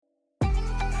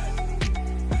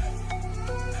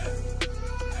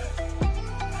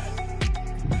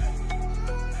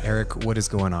Erik, what is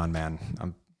going on, man?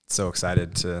 I'm so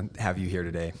excited to have you here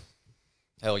today.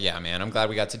 Hell yeah, man. I'm glad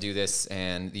we got to do this,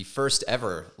 and the first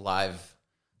ever live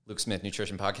Luke Smith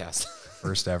Nutrition podcast.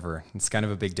 First ever. It's kind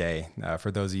of a big day.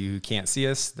 For those of you who can't see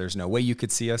us, there's no way you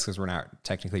could see us because we're not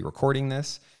technically recording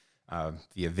this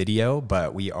via video,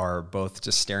 but we are both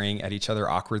just staring at each other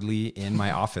awkwardly in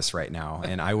my office right now,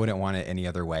 and I wouldn't want it any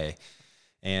other way.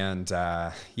 And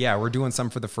yeah, we're doing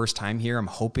some for the first time here. I'm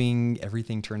hoping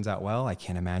everything turns out well. I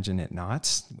can't imagine it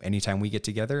not. Anytime we get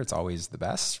together, it's always the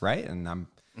best, right? And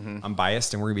I'm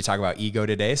biased, and we're going to be talking about ego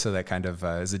today, so that kind of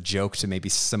is a joke to maybe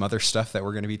some other stuff that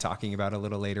we're going to be talking about a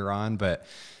little later on. But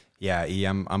yeah,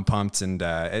 I'm pumped, and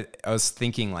I was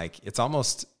thinking like it's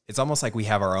almost like we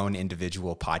have our own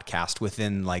individual podcast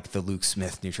within like the Luke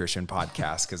Smith Nutrition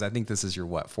podcast, because I think this is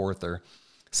your fourth or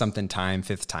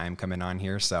fifth time coming on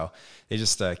here. So they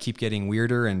just keep getting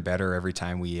weirder and better every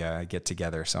time we get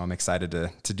together. So I'm excited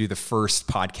to do the first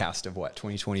podcast of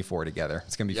 2024 together.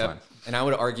 It's going to be fun. And I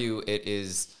would argue it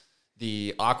is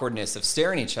the awkwardness of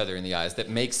staring each other in the eyes that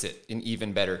makes it an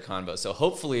even better convo. So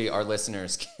hopefully our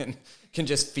listeners can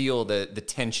just feel the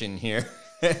tension here.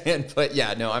 But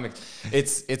yeah, no,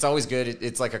 it's always good.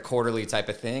 It's like a quarterly type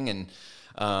of thing.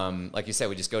 And like you said,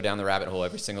 we just go down the rabbit hole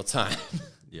every single time.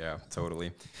 Yeah,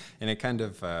 totally. And it kind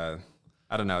of,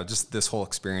 I don't know, just this whole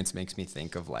experience makes me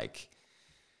think of like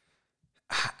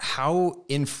how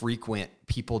infrequent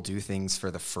people do things for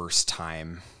the first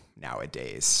time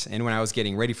nowadays. And when I was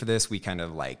getting ready for this, we kind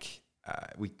of like,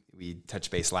 we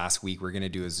touched base last week. We're going to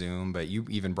do a Zoom, but you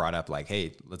even brought up like,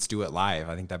 hey, let's do it live.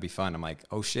 I think that'd be fun. I'm like,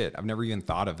 oh shit, I've never even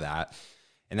thought of that.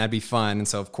 And that'd be fun. And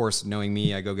so, of course, knowing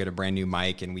me, I go get a brand new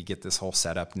mic and we get this whole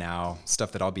setup now,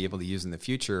 stuff that I'll be able to use in the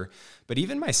future. But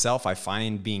even myself, I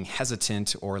find being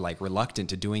hesitant or like reluctant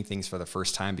to doing things for the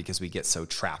first time because we get so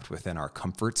trapped within our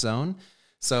comfort zone.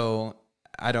 So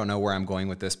I don't know where I'm going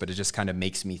with this, but it just kind of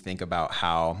makes me think about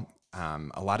how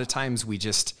a lot of times we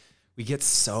get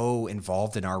so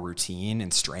involved in our routine,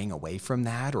 and straying away from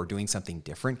that or doing something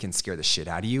different can scare the shit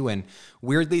out of you. And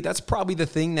weirdly, that's probably the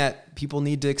thing that people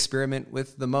need to experiment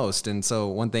with the most. And so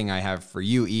one thing I have for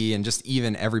you, E, and just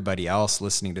even everybody else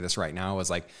listening to this right now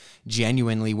is like,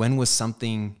 genuinely, when was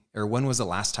the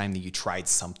last time that you tried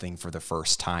something for the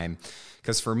first time?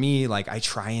 Because for me, like I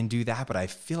try and do that, but I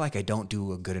feel like I don't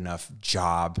do a good enough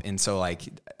job. And so like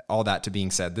all that to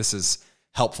being said, this is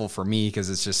helpful for me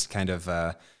because it's just kind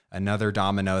of another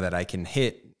domino that I can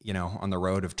hit, on the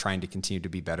road of trying to continue to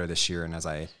be better this year. And as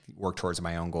I work towards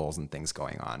my own goals and things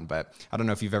going on, but I don't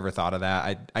know if you've ever thought of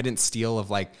that. I didn't steal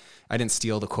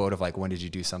the quote of like, when did you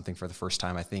do something for the first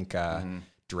time? I think,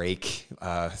 Drake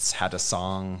had a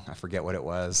song, I forget what it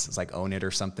was. It's like Own It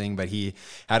or something, but he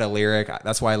had a lyric.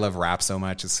 That's why I love rap so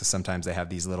much, is because sometimes they have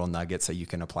these little nuggets that you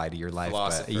can apply to your life.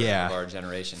 Philosopher of our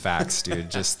generation. Facts, dude.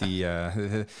 Just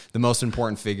the most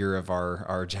important figure of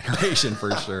our generation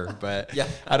for sure. But yeah,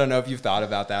 I don't know if you've thought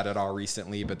about that at all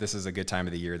recently, but this is a good time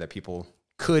of the year that people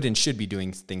could and should be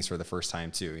doing things for the first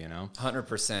time too,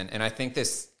 100%. And I think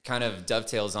this kind of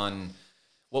dovetails on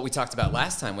what we talked about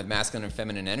last time with masculine and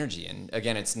feminine energy. And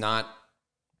again, it's not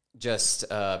just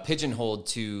pigeonholed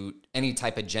to any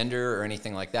type of gender or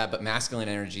anything like that, but masculine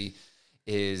energy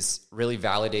is really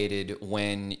validated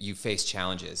when you face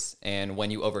challenges and when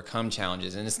you overcome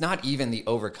challenges. And it's not even the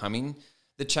overcoming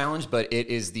the challenge, but it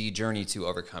is the journey to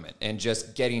overcome it and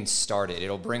just getting started.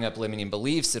 It'll bring up limiting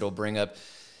beliefs. It'll bring up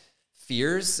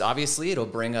fears. Obviously, it'll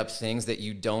bring up things that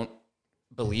you don't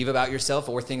believe about yourself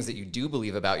or things that you do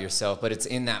believe about yourself, but it's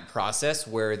in that process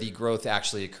where the growth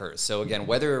actually occurs. So again,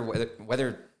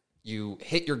 whether you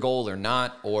hit your goal or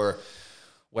not, or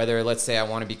whether, let's say I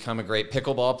want to become a great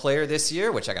pickleball player this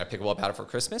year, which I got a pickleball paddle for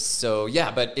Christmas. So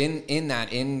yeah, but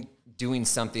in doing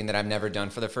something that I've never done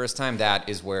for the first time, that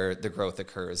is where the growth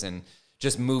occurs. And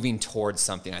just moving towards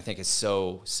something, I think, is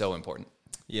so, so important.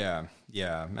 Yeah.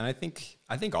 And I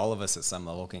think all of us at some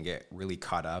level can get really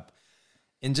caught up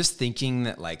and just thinking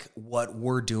that like what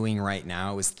we're doing right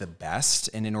now is the best.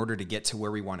 And in order to get to where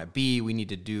we want to be, we need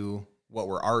to do what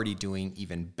we're already doing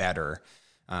even better,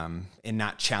 and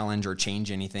not challenge or change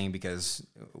anything, because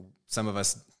some of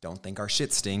us don't think our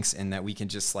shit stinks, and that we can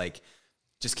just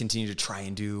continue to try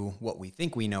and do what we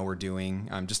think we know we're doing,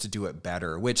 just to do it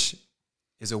better, which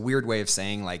is a weird way of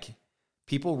saying like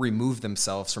people remove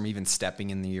themselves from even stepping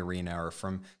in the arena or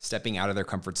from stepping out of their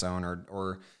comfort zone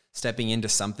or stepping into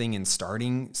something and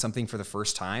starting something for the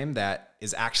first time that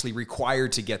is actually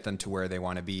required to get them to where they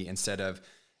want to be, instead of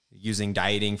using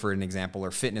dieting for an example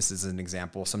or fitness as an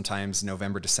example. Sometimes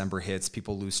November, December hits,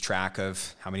 people lose track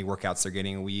of how many workouts they're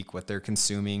getting a week, what they're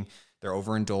consuming, they're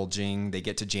overindulging. They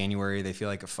get to January, they feel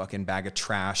like a fucking bag of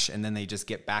trash. And then they just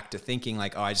get back to thinking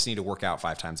like, oh, I just need to work out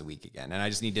 5 times a week again. And I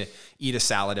just need to eat a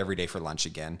salad every day for lunch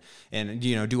again. And,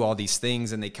 you know, do all these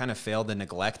things. And they kind of fail to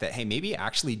neglect that, hey, maybe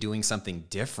actually doing something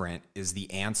different is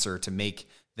the answer to make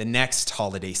the next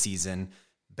holiday season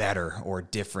better or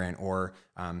different, or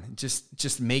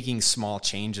just making small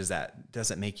changes that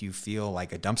doesn't make you feel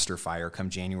like a dumpster fire come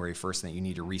January 1st and that you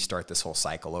need to restart this whole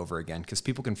cycle over again, because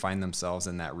people can find themselves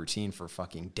in that routine for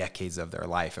fucking decades of their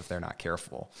life if they're not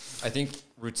careful. I think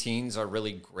routines are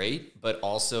really great, but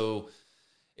also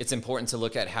it's important to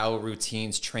look at how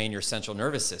routines train your central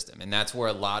nervous system. And that's where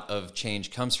a lot of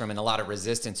change comes from, and a lot of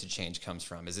resistance to change comes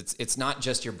from. Is it's not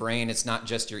just your brain, it's not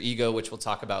just your ego, which we'll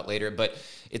talk about later, but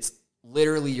it's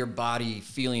literally your body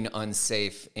feeling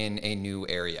unsafe in a new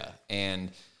area.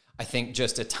 And I think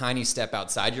just a tiny step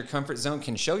outside your comfort zone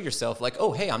can show yourself like,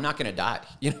 oh, hey, I'm not going to die,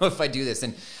 you know, if I do this.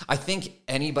 And I think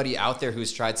anybody out there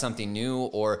who's tried something new,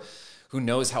 or who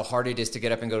knows how hard it is to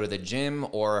get up and go to the gym,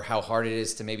 or how hard it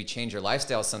is to maybe change your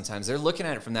lifestyle sometimes, they're looking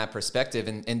at it from that perspective,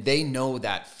 and they know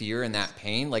that fear and that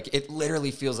pain. Like, it literally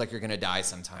feels like you're going to die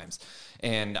sometimes.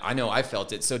 And I know I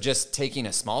felt it. So just taking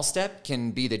a small step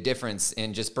can be the difference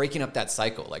in just breaking up that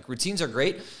cycle. Like, routines are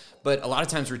great, but a lot of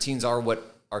times routines are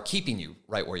what are keeping you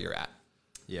right where you're at.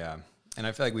 Yeah. And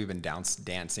I feel like we've been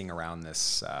dancing around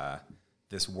this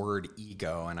word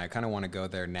ego, and I kind of want to go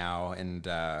there now. And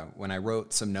when I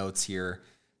wrote some notes here,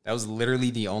 that was literally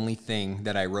the only thing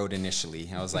that I wrote initially.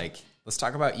 I was like, let's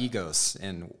talk about egos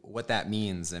and what that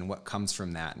means and what comes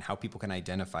from that and how people can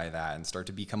identify that and start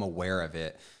to become aware of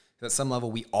it. At some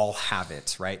level, we all have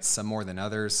it, right? Some more than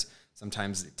others.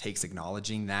 Sometimes it takes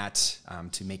acknowledging that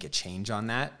to make a change on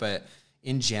that. But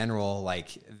in general, like,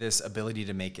 this ability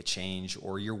to make a change,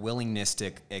 or your willingness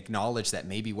to acknowledge that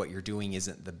maybe what you're doing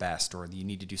isn't the best, or you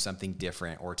need to do something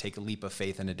different, or take a leap of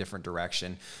faith in a different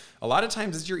direction. A lot of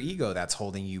times it's your ego that's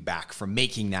holding you back from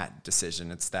making that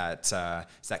decision. It's that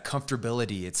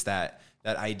comfortability. It's that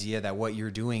idea that what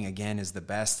you're doing, again, is the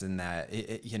best, and that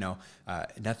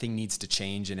nothing needs to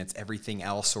change, and it's everything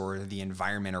else or the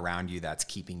environment around you that's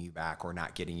keeping you back or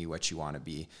not getting you what you want to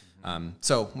be.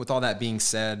 So with all that being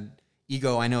said,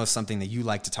 ego, I know, is something that you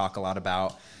like to talk a lot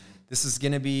about. This is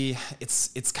going to be,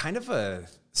 it's kind of a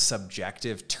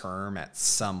subjective term at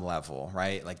some level,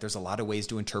 right? Like, there's a lot of ways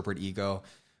to interpret ego.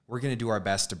 We're going to do our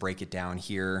best to break it down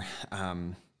here.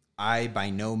 I by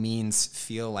no means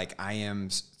feel like I am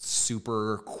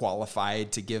super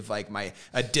qualified to give like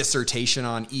a dissertation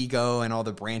on ego and all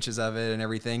the branches of it and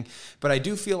everything. But I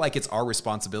do feel like it's our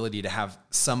responsibility to have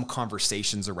some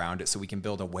conversations around it so we can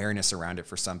build awareness around it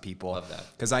for some people. Love that.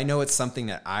 Because I know it's something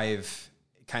that I've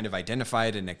kind of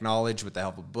identified and acknowledged with the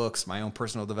help of books, my own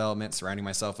personal development, surrounding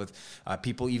myself with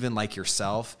people even like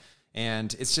yourself.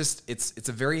 And it's just, it's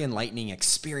a very enlightening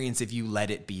experience if you let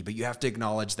it be, but you have to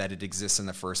acknowledge that it exists in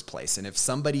the first place. And if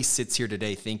somebody sits here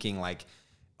today thinking like,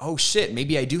 oh shit,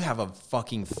 maybe I do have a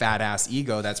fucking fat ass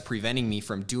ego that's preventing me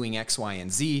from doing X, Y, and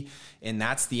Z, and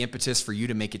that's the impetus for you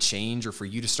to make a change or for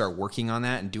you to start working on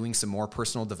that and doing some more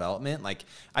personal development, like,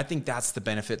 I think that's the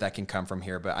benefit that can come from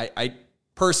here. But I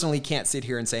personally can't sit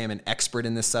here and say I'm an expert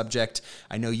in this subject.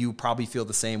 I know you probably feel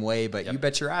the same way, but You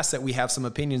bet your ass that we have some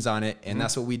opinions on it, and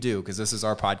that's what we do, because this is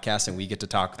our podcast and we get to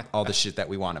talk all the shit that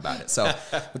we want about it. So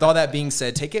with all that being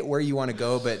said, take it where you want to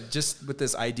go, but just with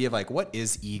this idea of like, what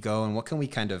is ego and what can we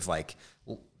kind of like,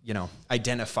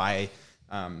 identify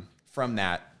from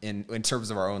that in terms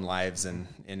of our own lives and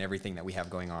everything that we have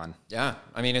going on. Yeah.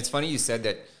 I mean, it's funny you said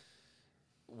that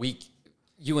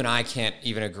you and I can't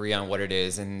even agree on what it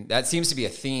is. And that seems to be a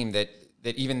theme that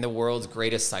even the world's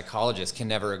greatest psychologists can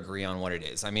never agree on what it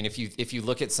is. I mean, if you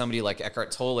look at somebody like Eckhart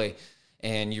Tolle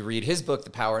and you read his book, The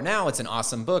Power Now, it's an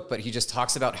awesome book, but he just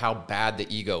talks about how bad the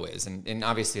ego is. And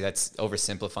obviously that's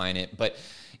oversimplifying it, but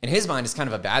in his mind, it's kind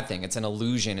of a bad thing. It's an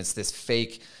illusion. It's this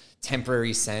fake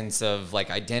temporary sense of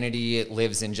like identity. It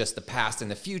lives in just the past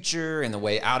and the future, and the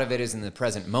way out of it is in the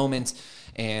present moment.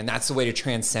 And that's the way to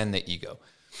transcend the ego.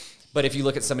 But if you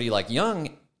look at somebody like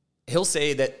Jung, he'll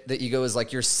say that the ego is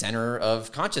like your center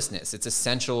of consciousness. It's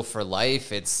essential for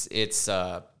life. It's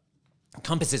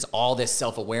encompasses all this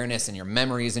self-awareness and your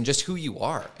memories and just who you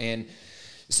are. And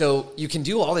so you can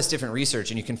do all this different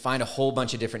research and you can find a whole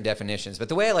bunch of different definitions. But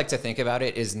the way I like to think about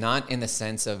it is not in the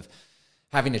sense of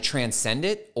having to transcend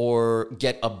it or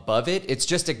get above it. It's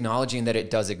just acknowledging that it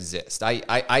does exist.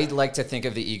 I like to think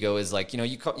of the ego as like,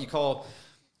 you call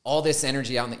all this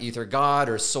energy out in the ether, God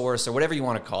or source or whatever you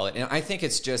want to call it. And I think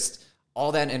it's just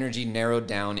all that energy narrowed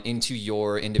down into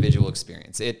your individual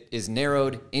experience. It is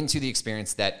narrowed into the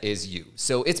experience that is you.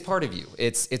 So it's part of you.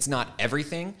 It's not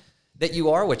everything that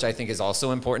you are, which I think is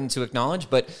also important to acknowledge,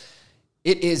 but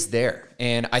it is there.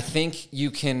 And I think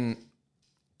you can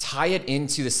tie it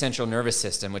into the central nervous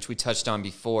system, which we touched on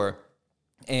before.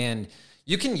 And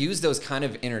you can use those kind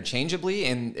of interchangeably,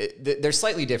 and they're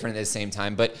slightly different at the same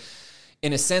time. But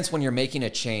in a sense, when you're making a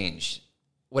change,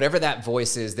 whatever that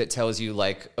voice is that tells you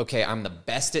like, okay, I'm the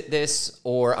best at this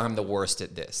or I'm the worst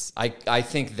at this, I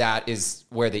think that is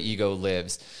where the ego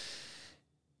lives.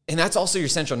 And that's also your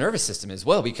central nervous system as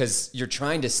well, because you're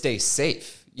trying to stay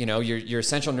safe. You know, your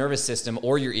central nervous system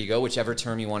or your ego, whichever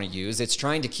term you want to use, it's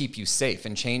trying to keep you safe,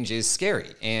 and change is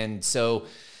scary. And so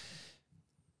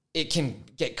it can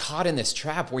get caught in this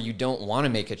trap where you don't want to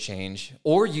make a change,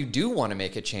 or you do want to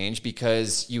make a change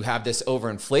because you have this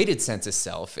overinflated sense of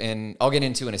self. And I'll get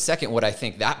into in a second what I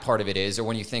think that part of it is, or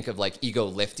when you think of like ego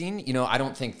lifting, you know, I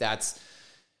don't think that's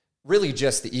really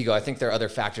just the ego. I think there are other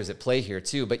factors at play here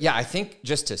too. But yeah, I think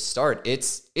just to start,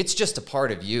 it's just a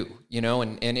part of you, you know,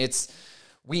 and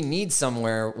we need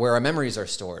somewhere where our memories are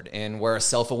stored, and where our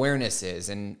self-awareness is,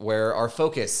 and where our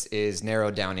focus is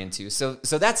narrowed down into. So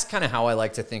that's kind of how I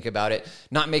like to think about it,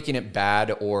 not making it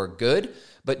bad or good,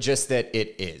 but just that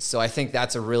it is. So I think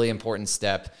that's a really important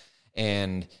step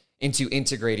and into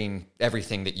integrating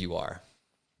everything that you are.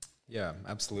 Yeah,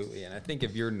 absolutely. And I think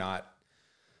if you're not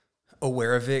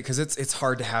aware of it, because it's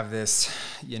hard to have this,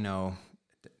 you know,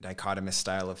 dichotomous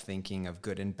style of thinking of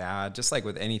good and bad, just like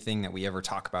with anything that we ever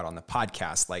talk about on the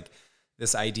podcast, like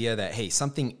this idea that, hey,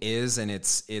 something is, and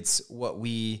it's what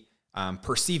we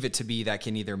perceive it to be that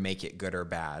can either make it good or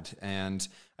bad. And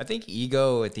I think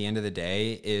ego at the end of the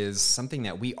day is something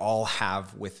that we all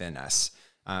have within us.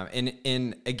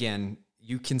 And again,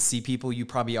 you can see people, you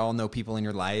probably all know people in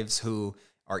your lives who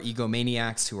are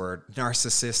egomaniacs, who are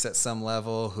narcissists at some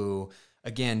level, who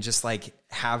again, just like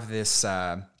have this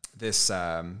way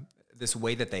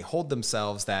that they hold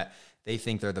themselves, that they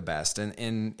think they're the best.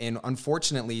 And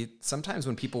unfortunately, sometimes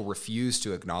when people refuse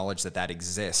to acknowledge that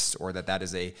exists, or that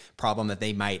is a problem that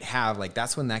they might have, like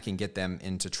that's when that can get them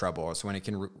into trouble. It's when it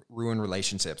can ruin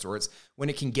relationships, or it's when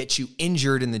it can get you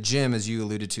injured in the gym, as you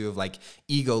alluded to, of like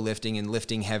ego lifting and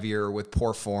lifting heavier with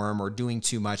poor form, or doing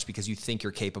too much because you think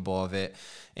you're capable of it.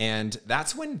 And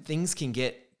that's when things can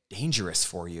get dangerous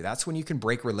for you. That's when you can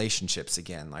break relationships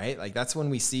again, right? Like that's when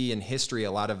we see in history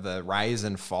a lot of the rise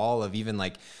and fall of even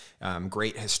like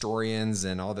great historians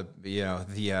and all the, you know,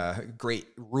 the great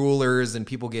rulers and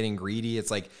people getting greedy.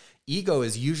 It's like ego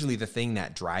is usually the thing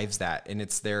that drives that. And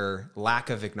it's their lack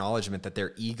of acknowledgement that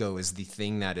their ego is the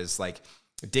thing that is like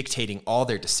dictating all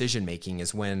their decision making,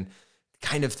 is when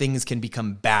kind of things can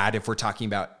become bad, if we're talking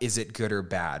about, is it good or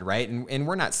bad, right? And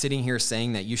we're not sitting here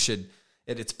saying that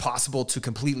it's possible to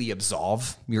completely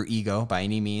absolve your ego by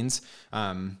any means,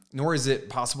 nor is it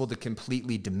possible to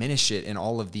completely diminish it in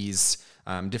all of these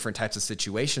different types of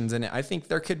situations. And I think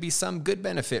there could be some good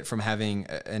benefit from having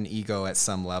an ego at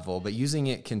some level, but using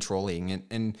it controlling.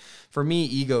 And for me,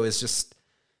 ego is just,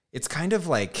 it's kind of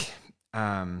like,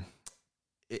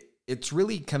 it's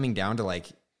really coming down to like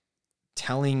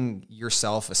telling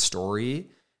yourself a story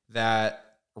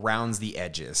that rounds the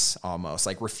edges, almost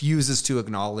like refuses to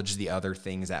acknowledge the other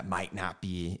things that might not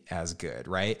be as good,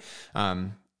 right?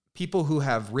 People who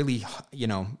have really,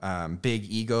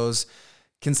 big egos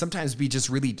can sometimes be just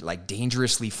really like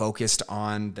dangerously focused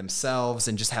on themselves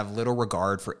and just have little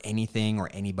regard for anything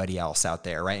or anybody else out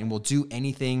there, right? And will do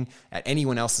anything at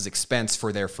anyone else's expense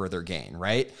for their further gain,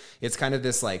 right? It's kind of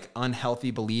this like unhealthy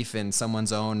belief in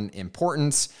someone's own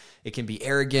importance. It can be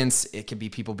arrogance. It can be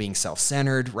people being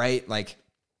self-centered, right? Like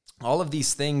all of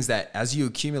these things that as you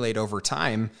accumulate over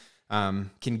time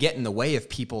can get in the way of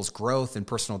people's growth and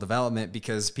personal development,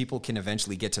 because people can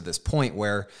eventually get to this point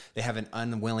where they have an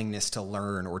unwillingness to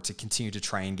learn or to continue to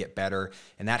try and get better.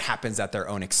 And that happens at their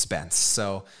own expense.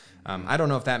 So I don't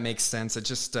know if that makes sense. It's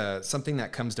just something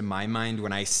that comes to my mind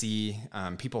when I see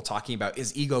people talking about,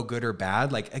 is ego good or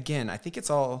bad? Like, again, I think it's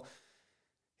all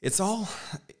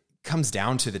comes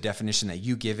down to the definition that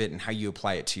you give it and how you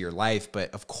apply it to your life.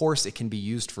 But of course it can be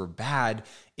used for bad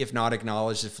if not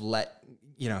acknowledged,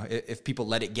 if people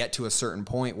let it get to a certain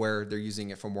point where they're using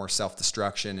it for more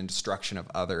self-destruction and destruction of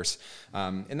others.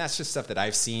 And that's just stuff that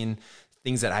I've seen,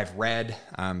 things that I've read,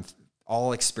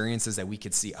 all experiences that we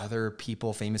could see other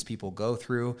people, famous people go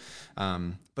through.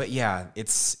 But yeah,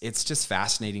 it's just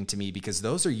fascinating to me, because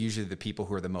those are usually the people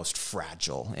who are the most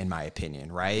fragile, in my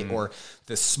opinion, right? Mm. Or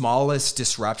the smallest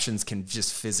disruptions can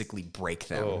just physically break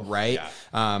them, right?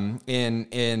 Yeah.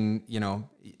 And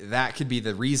that could be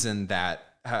the reason that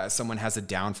someone has a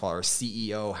downfall, or a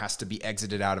CEO has to be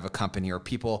exited out of a company, or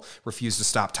people refuse to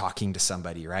stop talking to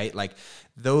somebody, right? Like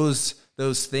those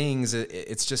those things,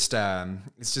 it's just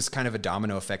kind of a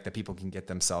domino effect that people can get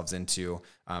themselves into.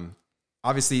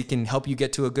 Obviously it can help you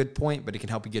get to a good point, but it can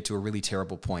help you get to a really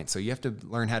terrible point. So you have to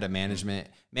learn how to manage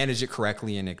it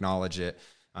correctly and acknowledge it,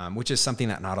 which is something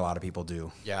that not a lot of people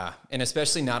do. Yeah. And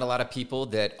especially not a lot of people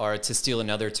that are, to steal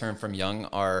another term from Jung,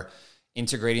 are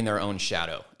integrating their own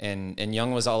shadow. And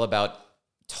Jung was all about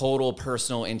total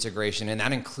personal integration, and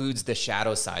that includes the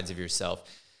shadow sides of yourself.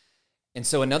 And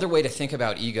so another way to think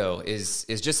about ego is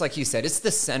just like you said, it's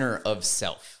the center of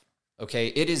self. Okay.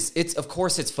 It's of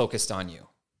course it's focused on you.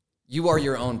 You are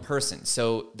your own person.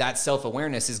 So that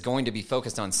self-awareness is going to be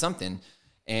focused on something,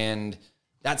 and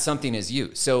that something is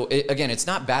you. So again, it's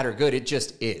not bad or good. It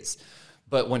just is.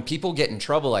 But when people get in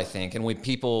trouble, I think, and when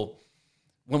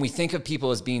we think of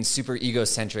people as being super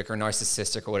egocentric or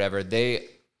narcissistic or whatever, they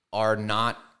are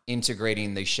not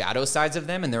integrating the shadow sides of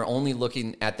them, and they're only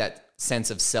looking at that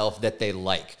sense of self that they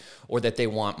like or that they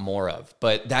want more of.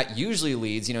 But that usually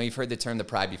leads, you've heard the term the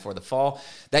pride before the fall,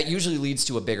 that usually leads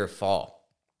to a bigger fall.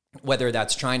 Whether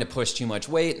that's trying to push too much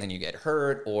weight and then you get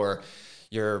hurt, or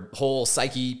your whole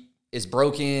psyche is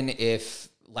broken. If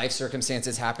life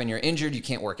circumstances happen, you're injured, you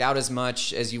can't work out as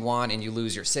much as you want, and you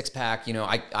lose your six pack.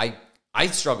 I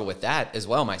struggle with that as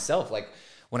well myself. Like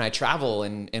when I travel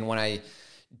and when I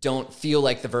don't feel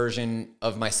like the version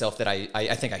of myself that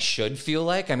I think I should feel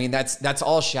like, I mean, that's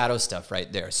all shadow stuff right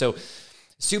there. So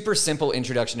super simple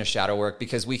introduction to shadow work,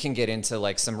 because we can get into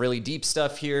like some really deep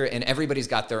stuff here, and everybody's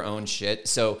got their own shit.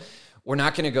 So we're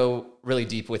not going to go really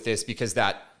deep with this because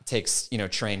that takes,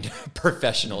 trained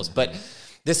professionals. But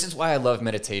this is why I love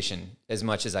meditation as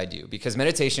much as I do, because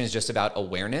meditation is just about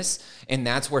awareness, and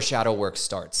that's where shadow work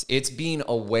starts. It's being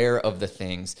aware of the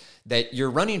things that you're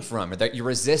running from, or that you're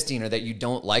resisting, or that you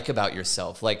don't like about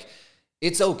yourself. Like,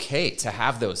 it's okay to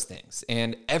have those things,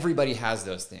 and everybody has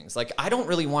those things. Like, I don't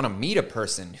really want to meet a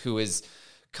person who is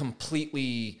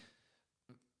completely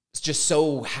just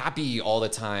so happy all the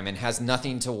time and has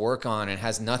nothing to work on and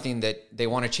has nothing that they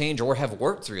want to change or have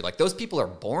worked through. Like, those people are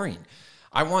boring.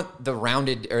 I want the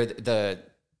rounded, or the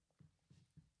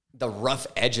rough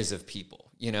edges of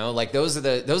people, like those are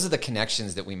the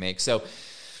connections that we make. So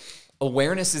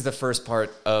awareness is the first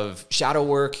part of shadow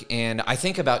work. And I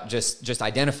think about just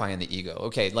identifying the ego.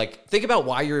 Okay. Like, think about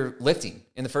why you're lifting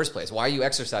in the first place. Why are you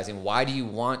exercising? Why do you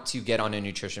want to get on a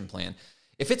nutrition plan?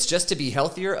 If it's just to be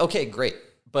healthier, okay, great.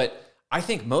 But I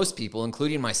think most people,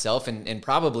 including myself and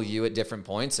probably you at different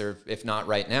points, or if not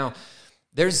right now,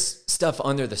 there's stuff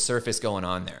under the surface going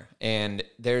on there, and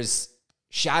there's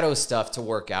shadow stuff to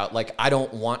work out. Like, I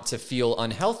don't want to feel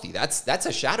unhealthy. That's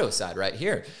a shadow side right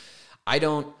here. I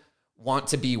don't want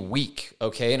to be weak.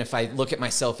 Okay. And if I look at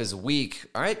myself as weak,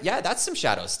 all right, yeah, that's some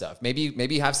shadow stuff.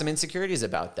 Maybe have some insecurities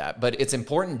about that, but it's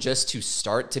important just to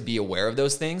start to be aware of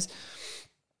those things.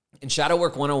 In Shadow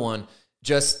Work 101,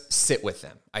 just sit with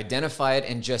them, identify it,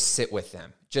 and just sit with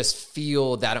them. Just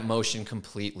feel that emotion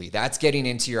completely. That's getting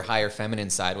into your higher feminine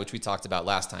side, which we talked about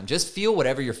last time. Just feel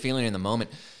whatever you're feeling in the moment.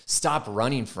 Stop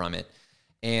running from it.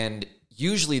 And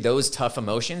usually those tough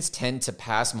emotions tend to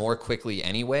pass more quickly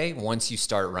anyway once you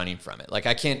start running from it. Like,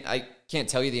 I can't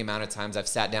tell you the amount of times I've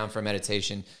sat down for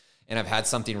meditation and I've had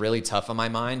something really tough on my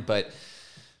mind, but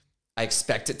I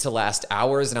expect it to last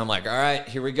hours, and I'm like, all right,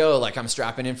 here we go. Like, I'm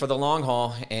strapping in for the long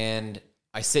haul, and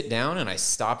I sit down and I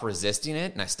stop resisting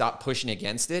it and I stop pushing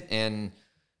against it. And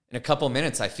in a couple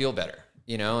minutes, I feel better,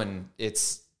 and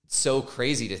it's so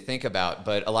crazy to think about.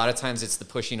 But a lot of times it's the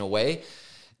pushing away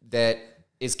that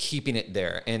is keeping it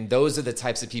there. And those are the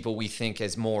types of people we think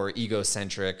as more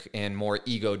egocentric and more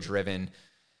ego driven.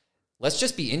 Let's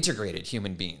just be integrated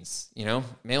human beings,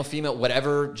 male, female,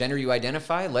 whatever gender you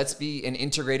identify. Let's be an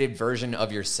integrated version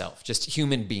of yourself, just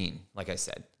human being, like I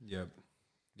said. Yep.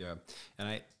 Yeah.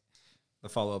 And the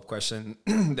follow-up question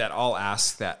that I'll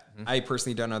ask that I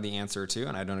personally don't know the answer to,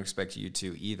 and I don't expect you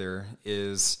to either,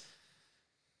 is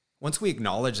once we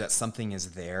acknowledge that something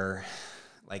is there,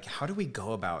 like, how do we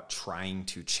go about trying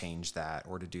to change that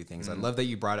or to do things? I love that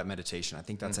you brought up meditation. I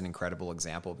think that's an incredible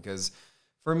example, because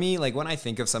for me, like, when I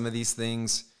think of some of these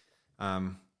things,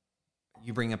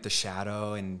 you bring up the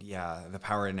shadow and the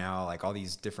power of now, like all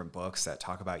these different books that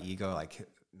talk about ego, like,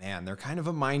 man, they're kind of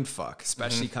a mind fuck,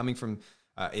 especially coming from,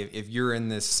 if you're in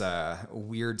this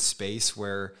weird space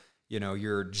where,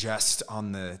 you're just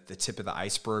on the tip of the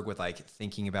iceberg with like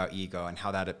thinking about ego and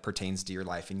how that it pertains to your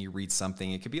life, and you read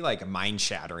something, it could be like mind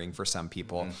shattering for some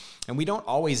people. And we don't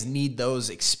always need those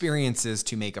experiences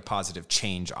to make a positive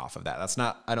change off of that. That's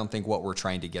not, I don't think, what we're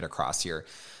trying to get across here.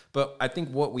 But I think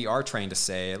what we are trying to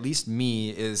say, at least me,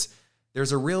 is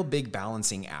there's a real big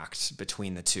balancing act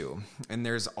between the two. And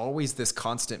there's always this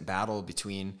constant battle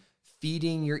between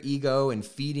feeding your ego and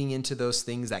feeding into those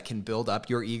things that can build up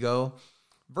your ego,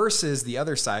 versus the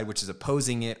other side, which is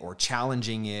opposing it or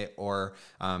challenging it, or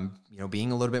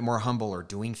being a little bit more humble, or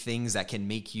doing things that can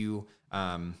make you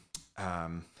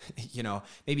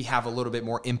maybe have a little bit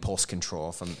more impulse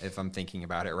control if I'm thinking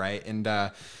about it, right? And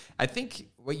I think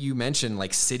what you mentioned,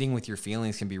 like sitting with your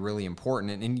feelings, can be really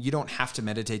important. And you don't have to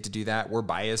meditate to do that. We're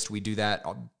biased. We do that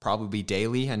probably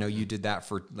daily. I know you did that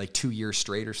for like 2 years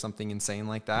straight or something insane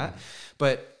like that.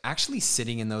 But actually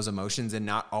sitting in those emotions and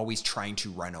not always trying to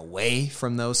run away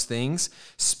from those things,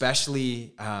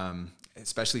 especially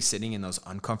sitting in those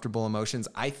uncomfortable emotions,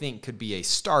 I think could be a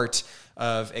start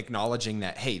of acknowledging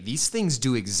that, hey, these things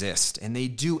do exist and they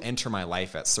do enter my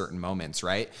life at certain moments,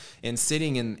 right? And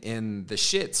sitting in the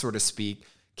shit, so to speak,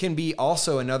 can be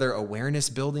also another awareness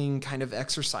building kind of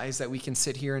exercise that we can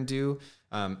sit here and do.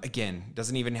 Again,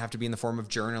 doesn't even have to be in the form of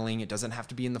journaling. It doesn't have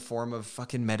to be in the form of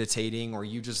fucking meditating, or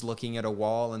you just looking at a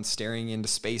wall and staring into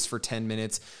space for 10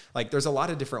 minutes. Like, there's a lot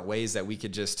of different ways that we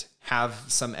could just have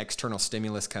some external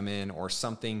stimulus come in, or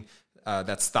something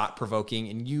that's thought provoking,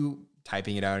 and you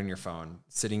typing it out on your phone,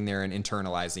 sitting there and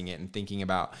internalizing it and thinking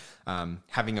about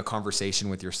having a conversation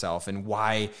with yourself, and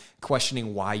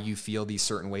questioning why you feel these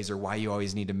certain ways, or why you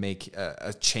always need to make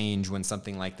a change when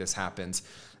something like this happens.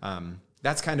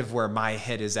 That's kind of where my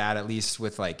head is at least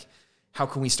with like, how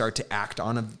can we start to act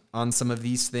on some of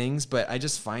these things? But I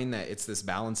just find that it's this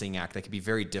balancing act that can be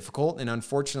very difficult. And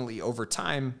unfortunately, over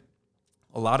time,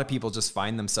 a lot of people just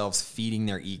find themselves feeding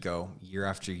their ego year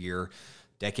after year,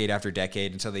 decade after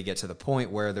decade, until they get to the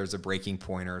point where there's a breaking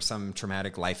point, or some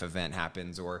traumatic life event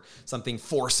happens, or something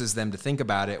forces them to think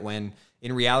about it, when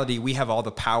in reality, we have all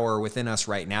the power within us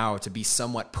right now to be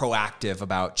somewhat proactive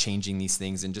about changing these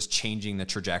things, and just changing the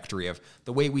trajectory of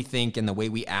the way we think and the way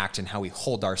we act, and how we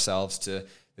hold ourselves to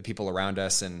the people around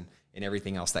us, and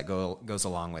everything else that goes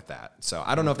along with that. So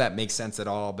I don't know if that makes sense at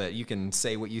all, but you can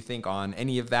say what you think on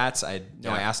any of that. I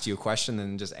know I asked you a question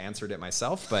and just answered it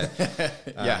myself, but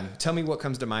tell me what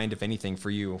comes to mind, if anything, for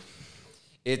you.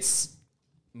 It's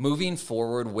moving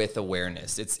forward with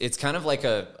awareness. It's kind of like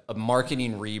a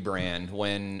marketing rebrand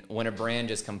when a brand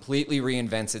just completely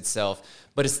reinvents itself,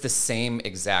 but it's the same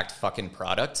exact fucking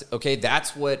product. Okay,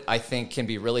 that's what I think can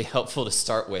be really helpful to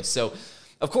start with. So,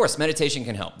 of course, meditation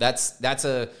can help. That's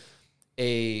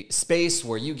a space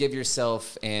where you give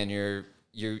yourself, and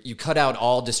you cut out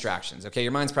all distractions. Okay,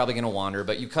 your mind's probably going to wander,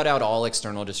 but you cut out all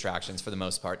external distractions for the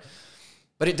most part.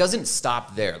 But it doesn't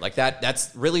stop there. Like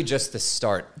that's really just the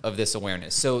start of this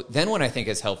awareness. So then what I think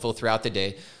is helpful throughout the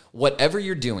day, whatever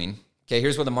you're doing, okay,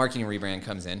 here's where the marketing rebrand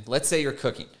comes in. Let's say you're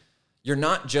cooking. You're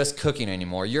not just cooking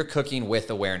anymore. You're cooking with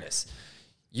awareness.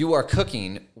 You are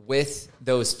cooking with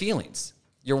those feelings.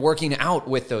 You're working out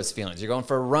with those feelings. You're going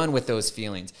for a run with those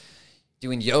feelings,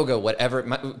 doing yoga,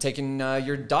 whatever, taking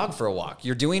your dog for a walk.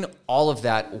 You're doing all of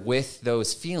that with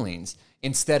those feelings,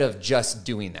 instead of just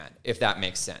doing that, if that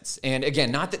makes sense. And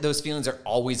again, not that those feelings are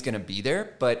always going to be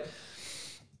there, but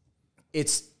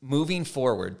it's moving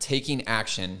forward, taking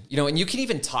action, and you can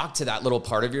even talk to that little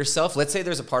part of yourself. Let's say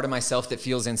there's a part of myself that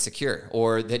feels insecure,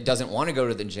 or that doesn't want to go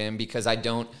to the gym because I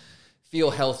don't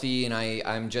feel healthy, and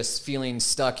I'm just feeling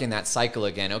stuck in that cycle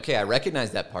again. Okay, I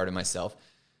recognize that part of myself,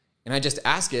 and I just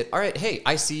ask it, all right, hey,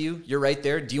 I see you. You're right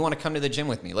there. Do you want to come to the gym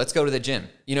with me? Let's go to the gym.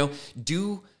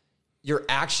 Do your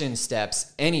action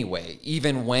steps anyway,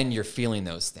 even when you're feeling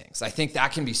those things. I think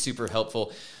that can be super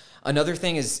helpful. Another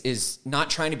thing is not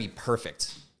trying to be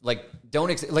perfect. Like,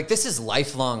 this is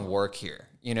lifelong work here,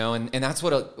 and that's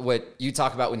what you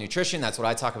talk about with nutrition. That's what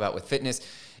I talk about with fitness.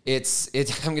 It's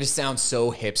I'm going to sound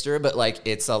so hipster, but like,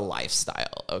 it's a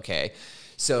lifestyle. Okay.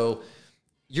 So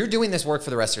you're doing this work for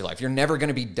the rest of your life. You're never going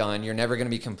to be done. You're never going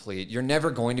to be complete. You're never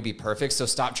going to be perfect. So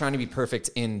stop trying to be perfect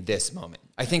in this moment.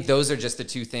 I think those are just the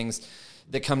two things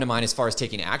that come to mind as far as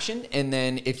taking action. And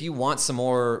then if you want some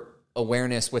more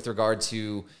awareness with regard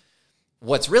to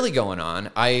what's really going on,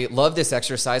 I love this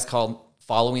exercise called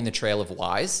following the trail of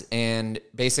whys. And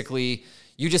basically,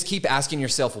 you just keep asking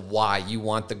yourself why you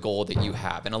want the goal that you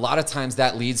have. And a lot of times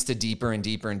that leads to deeper and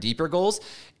deeper and deeper goals.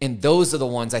 And those are the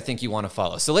ones I think you want to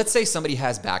follow. So let's say somebody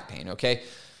has back pain, okay?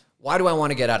 Why do I want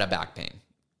to get out of back pain?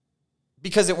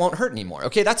 Because it won't hurt anymore.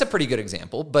 Okay, that's a pretty good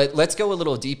example, but let's go a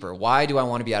little deeper. Why do I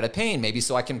want to be out of pain? Maybe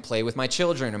so I can play with my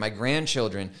children or my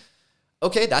grandchildren.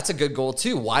 Okay, that's a good goal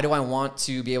too. Why do I want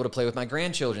to be able to play with my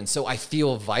grandchildren? So I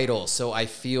feel vital, so I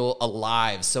feel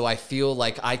alive, so I feel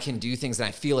like I can do things and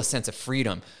I feel a sense of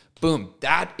freedom. Boom,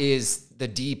 that is the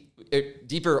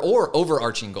deeper or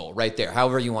overarching goal right there,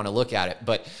 however you want to look at it.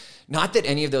 But not that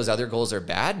any of those other goals are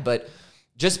bad, but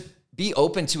just be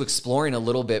open to exploring a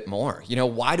little bit more. You know,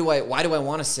 why do I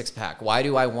want a six pack? Why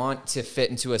do I want to fit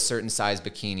into a certain size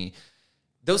bikini?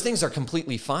 Those things are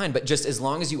completely fine, but just as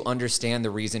long as you understand the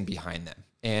reason behind them.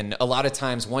 And a lot of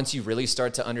times, once you really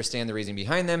start to understand the reason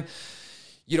behind them,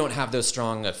 you don't have those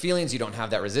strong feelings, you don't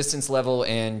have that resistance level,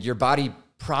 and your body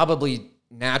probably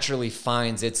naturally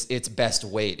finds its best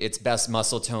weight, its best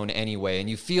muscle tone anyway, and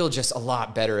you feel just a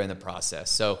lot better in the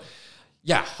process. So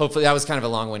yeah, hopefully that was kind of a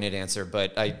long-winded answer,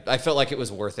 but I felt like it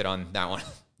was worth it on that one.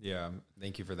 Yeah,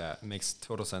 thank you for that. It makes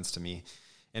total sense to me.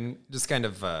 And just kind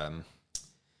of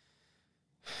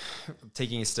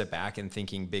taking a step back and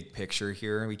thinking big picture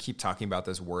here, we keep talking about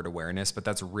this word awareness, but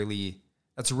that's really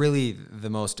the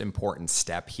most important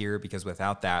step here, because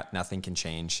without that, nothing can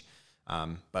change.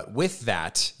 But with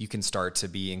that, you can start to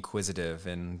be inquisitive.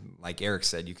 And like Erik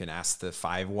said, you can ask the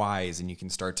 5 whys, and you can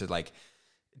start to like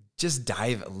just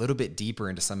dive a little bit deeper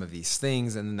into some of these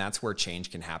things. And then that's where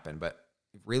change can happen. But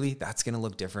really, that's going to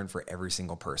look different for every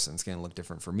single person. It's going to look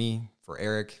different for me, for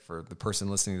Erik, for the person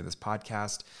listening to this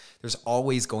podcast. There's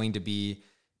always going to be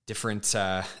different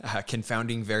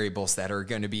confounding variables that are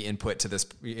going to be input to this,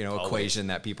 equation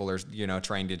that people are,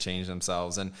 trying to change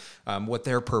themselves, and what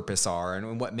their purpose are,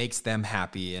 and what makes them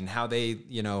happy, and how they,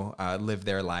 live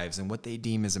their lives, and what they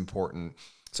deem is important.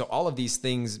 So all of these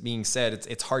things being said,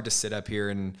 it's hard to sit up here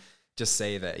and just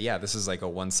say that, yeah, this is like a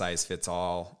one size fits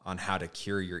all on how to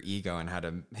cure your ego and how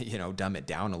to, dumb it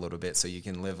down a little bit so you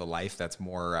can live a life that's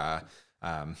more,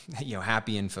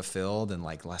 happy and fulfilled and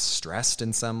like less stressed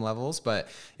in some levels, but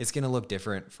it's going to look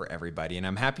different for everybody. And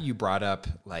I'm happy you brought up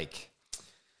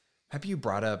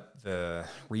the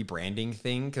rebranding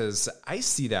thing, because I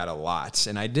see that a lot,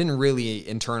 and I didn't really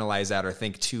internalize that or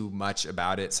think too much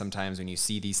about it sometimes when you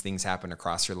see these things happen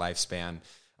across your lifespan.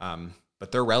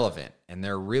 But they're relevant and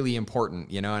they're really important,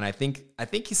 and I think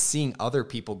seeing other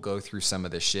people go through some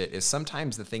of this shit is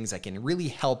sometimes the things that can really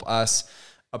help us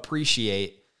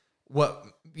appreciate what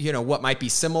might be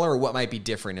similar or what might be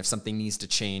different if something needs to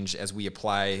change as we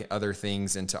apply other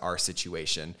things into our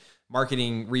situation.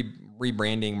 Marketing,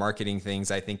 rebranding, marketing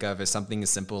things I think of as something as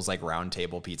simple as like Round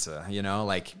Table Pizza,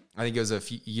 like I think it was a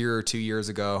year or 2 years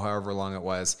ago, however long it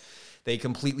was. They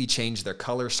completely changed their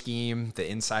color scheme, the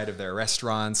inside of their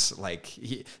restaurants.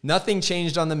 Nothing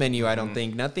changed on the menu, I don't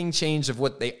think. Nothing changed of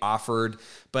what they offered,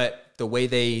 but the way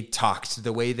they talked,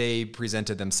 the way they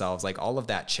presented themselves, like all of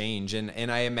that changed.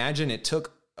 And I imagine it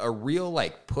took a real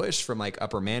like push from like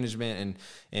upper management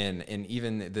and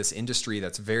even this industry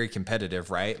that's very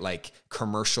competitive, right? Like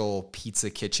commercial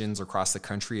pizza kitchens across the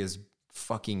country is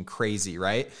fucking crazy,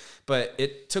 right? But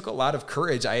it took a lot of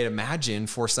courage, I imagine,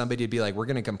 for somebody to be like, we're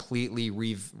going to completely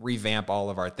revamp all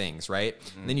of our things, right?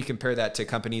 And then you compare that to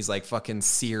companies like fucking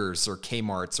Sears or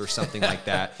Kmart's or something like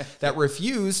that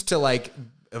refused to like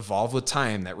evolve with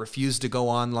time, that refused to go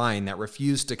online, that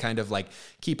refused to kind of like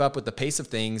keep up with the pace of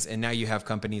things. And now you have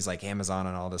companies like Amazon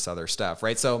and all this other stuff,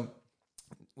 right? So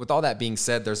with all that being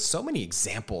said, there's so many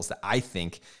examples that I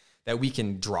think that we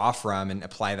can draw from and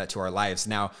apply that to our lives.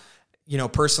 Now,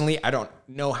 personally, I don't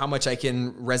know how much I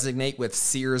can resonate with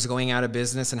Sears going out of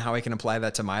business and how I can apply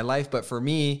that to my life. But for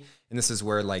me, and this is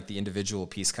where like the individual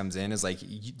piece comes in, is like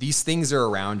these things are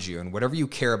around you, and whatever you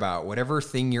care about, whatever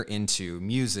thing you're into,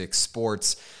 music,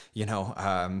 sports,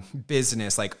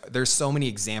 business, like there's so many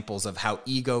examples of how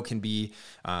ego can be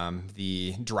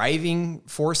the driving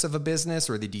force of a business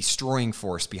or the destroying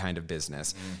force behind a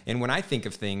business. And when I think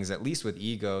of things, at least with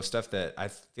ego, stuff that I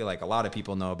feel like a lot of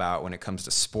people know about when it comes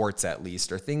to sports, at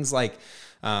least, are things like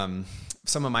some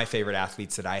of my favorite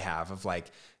athletes that I have, of like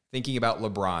thinking about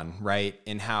LeBron, right?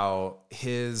 And how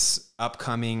his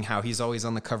upcoming, how he's always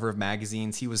on the cover of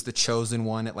magazines. He was the chosen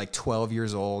one at like 12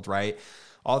 years old, right?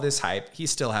 All this hype. He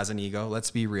still has an ego. Let's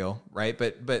be real, right?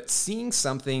 But seeing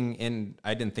something, and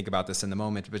I didn't think about this in the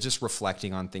moment, but just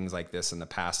reflecting on things like this in the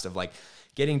past, of like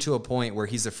getting to a point where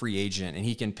he's a free agent and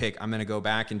he can pick, I'm going to go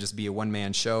back and just be a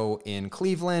one-man show in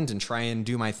Cleveland and try and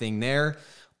do my thing there.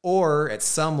 Or at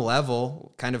some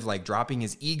level, kind of like dropping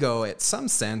his ego at some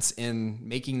sense in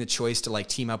making the choice to like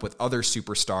team up with other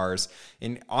superstars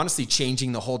and honestly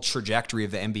changing the whole trajectory of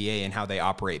the NBA and how they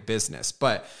operate business.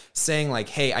 But saying like,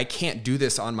 hey, I can't do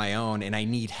this on my own and I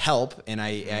need help, and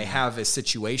I have a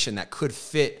situation that could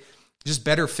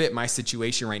better fit my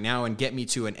situation right now and get me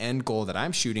to an end goal that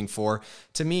I'm shooting for.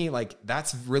 To me, like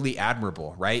that's really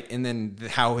admirable, right? And then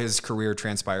how his career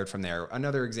transpired from there.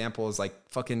 Another example is like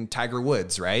fucking Tiger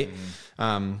Woods, right?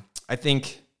 I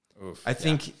think Oof, I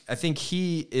think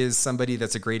he is somebody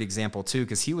that's a great example too,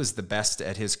 because he was the best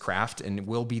at his craft and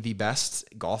will be the best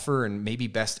golfer and maybe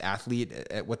best athlete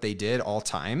at what they did all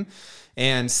time.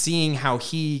 And seeing how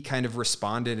he kind of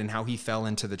responded and how he fell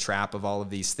into the trap of all of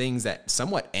these things that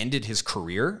somewhat ended his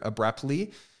career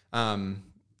abruptly. I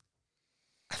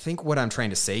think what I'm trying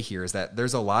to say here is that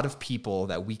there's a lot of people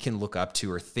that we can look up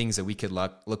to, or things that we could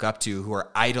look up to, who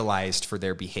are idolized for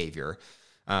their behavior.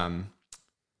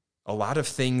 A lot of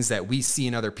things that we see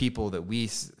in other people that we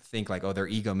think like, oh, they're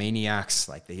egomaniacs,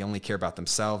 like they only care about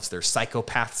themselves. They're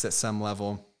psychopaths at some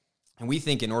level. And we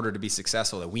think in order to be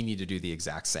successful that we need to do the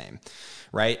exact same,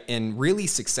 right? And really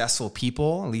successful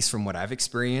people, at least from what I've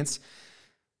experienced,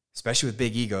 especially with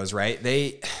big egos, right?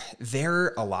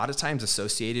 They're a lot of times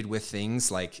associated with things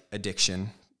like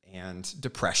addiction and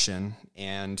depression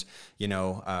and,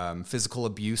 physical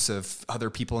abuse of other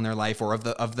people in their life or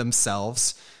of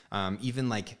themselves. Even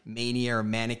like mania or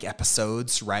manic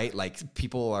episodes, right? Like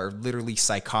people are literally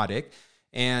psychotic.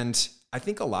 And I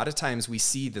think a lot of times we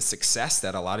see the success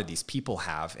that a lot of these people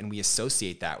have, and we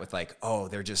associate that with like, oh,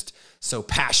 they're just so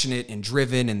passionate and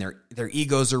driven, and their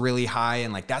egos are really high,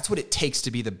 and like that's what it takes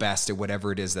to be the best at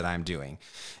whatever it is that I'm doing.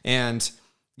 And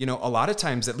a lot of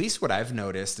times, at least what I've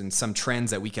noticed, and some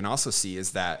trends that we can also see,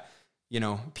 is that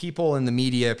people in the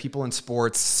media, people in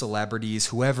sports, celebrities,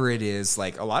 whoever it is,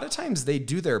 like a lot of times they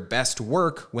do their best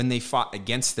work when they fought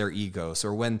against their egos,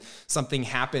 or when something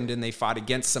happened and they fought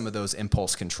against some of those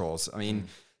impulse controls. I mean,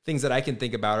 things that I can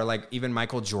think about are like even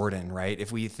Michael Jordan, right?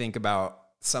 If we think about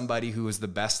somebody who was the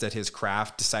best at his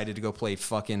craft, decided to go play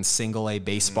fucking single A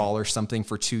baseball or something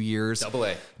for 2 years.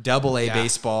 Double A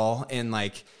baseball. And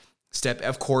like,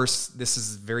 of course, this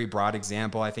is a very broad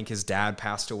example. I think his dad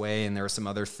passed away, and there were some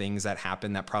other things that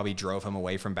happened that probably drove him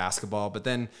away from basketball. But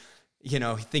then,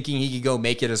 thinking he could go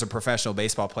make it as a professional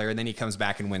baseball player, and then he comes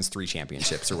back and wins 3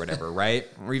 championships or whatever, right?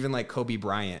 Or even like Kobe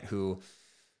Bryant, who,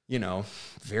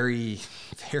 very,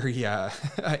 very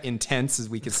intense, as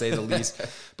we could say the least.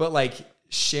 But like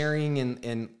sharing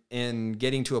and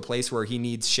getting to a place where he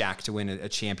needs Shaq to win a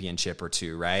championship or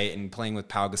 2, right? And playing with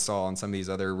Pau Gasol and some of these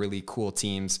other really cool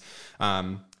teams.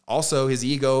 Also, his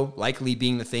ego likely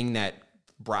being the thing that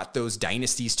brought those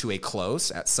dynasties to a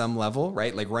close at some level,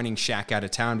 right? Like running Shaq out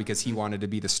of town because he wanted to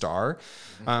be the star.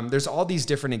 There's all these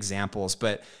different examples,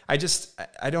 but I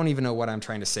don't even know what I'm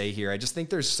trying to say here. I just think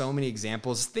there's so many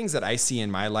examples, things that I see in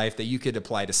my life that you could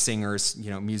apply to singers,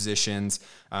 musicians,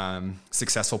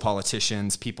 successful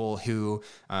politicians, people who,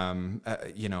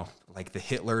 like the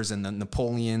Hitlers and the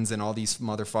Napoleons and all these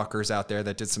motherfuckers out there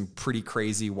that did some pretty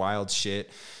crazy, wild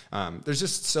shit. There's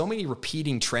just so many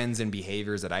repeating trends and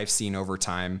behaviors that I've seen over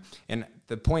time. And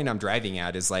the point I'm driving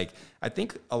at is like, I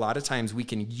think a lot of times we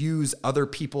can use other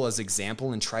people as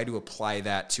example and try to apply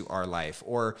that to our life,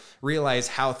 or realize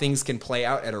how things can play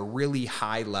out at a really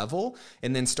high level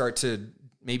and then start to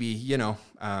maybe,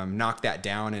 knock that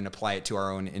down and apply it to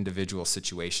our own individual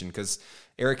situation. Because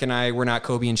Erik and I, we're not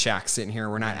Kobe and Shaq sitting here.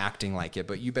 We're not acting like it,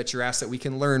 but you bet your ass that we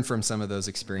can learn from some of those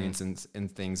experiences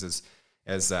and things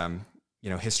as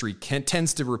history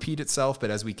tends to repeat itself, but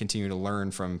as we continue to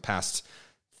learn from past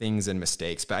things and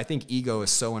mistakes. But I think ego is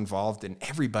so involved in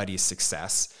everybody's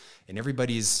success and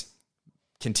everybody's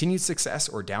continued success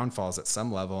or downfalls at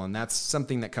some level. And that's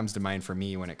something that comes to mind for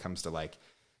me when it comes to like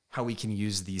how we can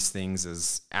use these things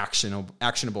as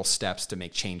actionable steps to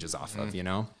make changes off of,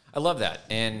 I love that.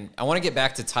 And I want to get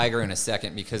back to Tiger in a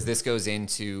second, because this goes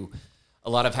into a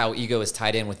lot of how ego is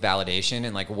tied in with validation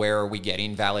and like, where are we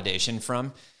getting validation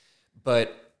from?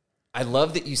 But I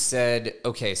love that you said,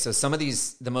 okay, so some of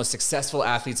the most successful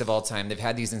athletes of all time, they've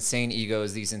had these insane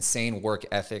egos, these insane work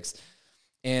ethics.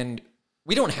 And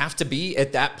we don't have to be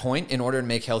at that point in order to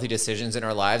make healthy decisions in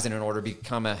our lives and in order to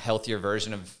become a healthier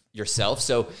version of yourself.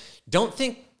 So don't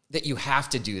think that you have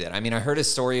to do that. I mean, I heard a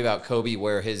story about Kobe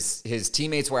where his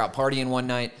teammates were out partying one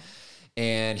night,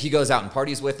 and he goes out and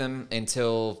parties with them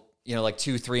until, like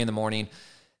 2, 3 in the morning.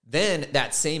 Then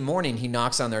that same morning, he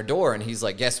knocks on their door and he's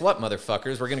like, guess what,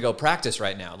 motherfuckers? We're going to go practice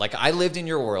right now. Like, I lived in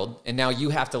your world and now you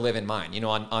have to live in mine,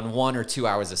 on 1 or 2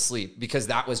 hours of sleep, because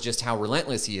that was just how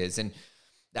relentless he is. And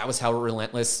that was how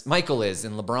relentless Michael is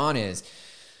and LeBron is.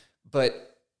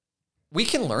 But we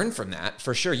can learn from that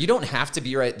for sure. You don't have to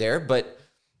be right there, but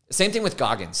same thing with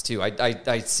Goggins too.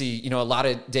 I see, a lot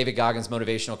of David Goggins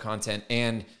motivational content,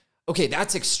 and okay,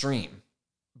 that's extreme.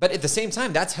 But at the same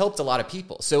time, that's helped a lot of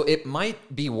people. So it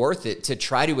might be worth it to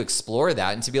try to explore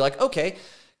that and to be like, okay,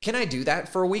 can I do that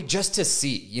for a week just to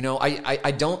see?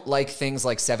 I don't like things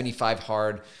like 75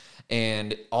 hard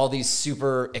and all these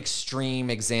super extreme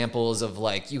examples of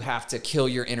like, you have to kill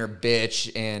your inner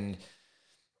bitch. And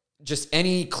just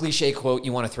any cliche quote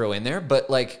you want to throw in there, but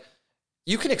like,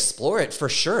 you can explore it for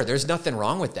sure. There's nothing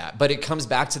wrong with that. But it comes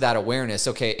back to that awareness.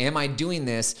 Okay, am I doing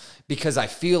this because I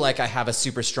feel like I have a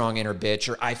super strong inner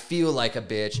bitch, or I feel like a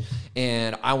bitch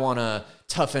and I want to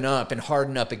toughen up and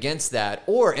harden up against that?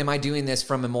 Or am I doing this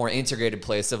from a more integrated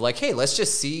place of like, hey, let's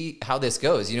just see how this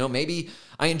goes. You know, maybe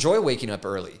I enjoy waking up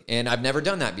early and I've never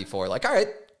done that before. Like, all right,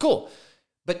 cool.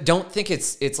 But don't think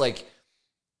it's like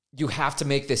you have to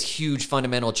make this huge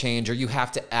fundamental change, or you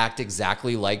have to act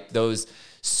exactly like those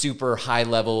super high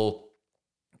level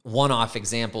one-off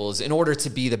examples in order to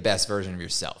be the best version of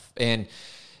yourself. And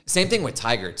same thing with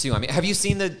Tiger too. I mean, have you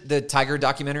seen the Tiger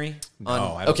documentary?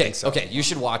 No, I don't think so. Okay. You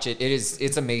should watch it.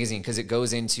 It's amazing because it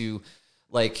goes into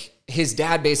like his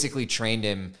dad basically trained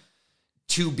him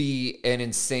to be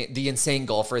the insane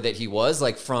golfer that he was,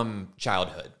 like from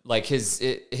childhood. Like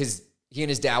he and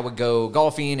his dad would go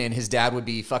golfing, and his dad would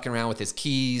be fucking around with his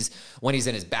keys when he's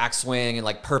in his backswing and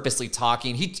like purposely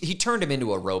talking. He turned him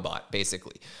into a robot,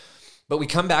 basically. But we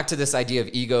come back to this idea of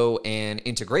ego and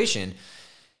integration.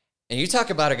 And you talk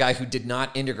about a guy who did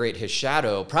not integrate his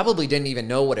shadow, probably didn't even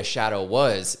know what a shadow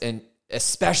was, and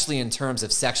especially in terms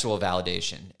of sexual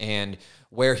validation and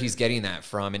where he's getting that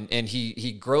from. And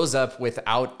he grows up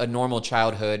without a normal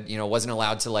childhood, you know, wasn't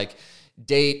allowed to like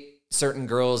date certain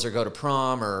girls or go to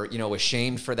prom, or, you know, was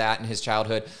shamed for that in his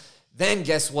childhood. Then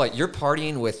guess what? You're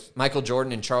partying with Michael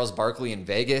Jordan and Charles Barkley in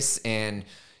Vegas, and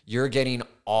you're getting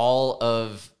all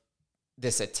of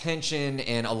this attention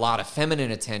and a lot of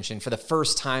feminine attention for the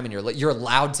first time in your life. You're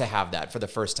allowed to have that for the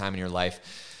first time in your life.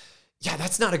 Yeah,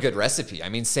 that's not a good recipe. I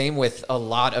mean, same with a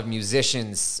lot of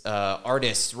musicians,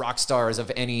 artists, rock stars of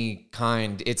any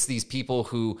kind. It's these people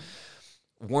who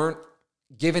weren't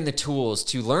given the tools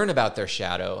to learn about their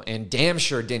shadow and damn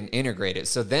sure didn't integrate it.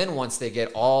 So then once they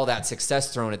get all that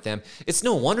success thrown at them, it's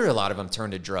no wonder a lot of them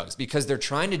turn to drugs, because they're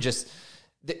trying to just,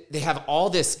 they have all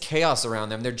this chaos around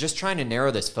them. They're just trying to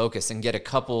narrow this focus and get a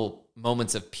couple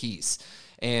moments of peace.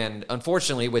 And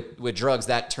unfortunately with drugs,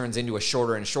 that turns into a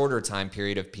shorter and shorter time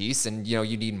period of peace. And, you know,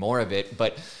 you need more of it.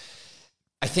 But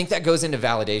I think that goes into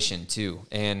validation too.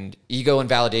 And ego and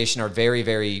validation are very,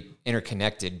 very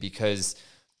interconnected, because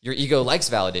your ego likes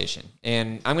validation.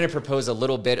 And I'm going to propose a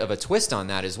little bit of a twist on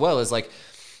that as well. Is like,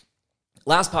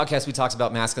 last podcast, we talked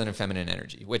about masculine and feminine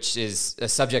energy, which is a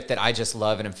subject that I just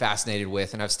love and am fascinated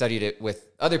with. And I've studied it with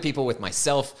other people, with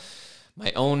myself,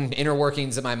 my own inner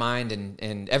workings of my mind,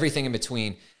 and everything in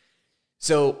between.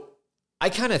 So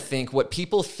I kind of think what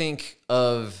people think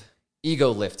of ego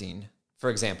lifting,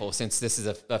 for example, since this is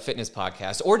a fitness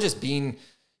podcast, or just being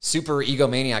super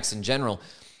egomaniacs in general,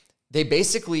 they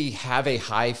basically have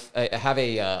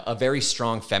a very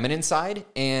strong feminine side,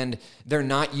 and they're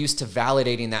not used to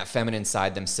validating that feminine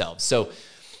side themselves. So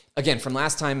again, from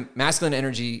last time, masculine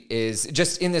energy is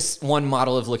just in this one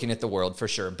model of looking at the world for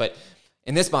sure. But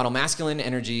in this model, masculine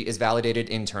energy is validated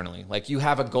internally. Like, you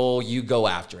have a goal, you go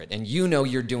after it, and you know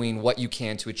you're doing what you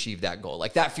can to achieve that goal.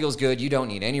 Like, that feels good. You don't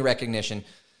need any recognition.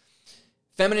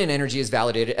 Feminine energy is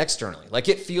validated externally. Like,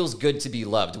 it feels good to be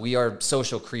loved. We are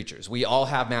social creatures. We all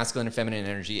have masculine and feminine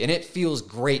energy, and it feels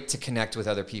great to connect with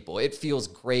other people. It feels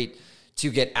great to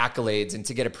get accolades and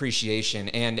to get appreciation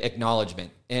and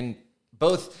acknowledgement. And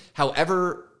both,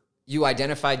 however you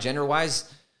identify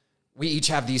gender-wise, we each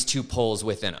have these two poles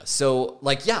within us. So,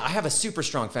 like, yeah, I have a super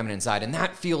strong feminine side, and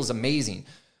that feels amazing.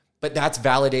 But that's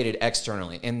validated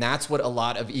externally. And that's what a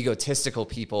lot of egotistical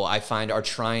people, I find, are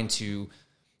trying to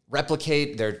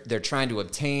replicate. They're trying to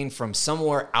obtain from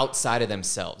somewhere outside of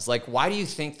themselves. Like, why do you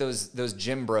think those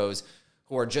gym bros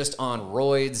who are just on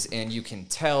roids, and you can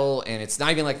tell, and it's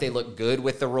not even like they look good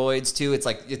with the roids too. It's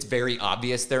like, it's very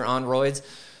obvious they're on roids.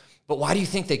 But why do you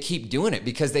think they keep doing it?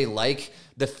 Because they like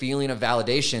the feeling of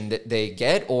validation that they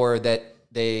get, or that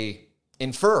they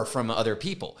infer from other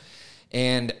people.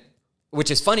 And which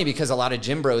is funny, because a lot of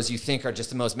gym bros you think are just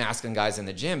the most masculine guys in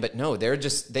the gym, but no,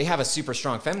 they have a super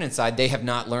strong feminine side. They have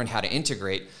not learned how to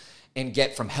integrate and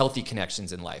get from healthy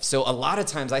connections in life. So a lot of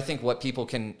times I think what people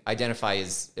can identify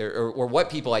as, or what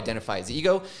people identify as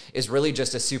ego, is really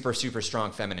just a super, super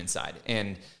strong feminine side.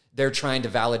 And they're trying to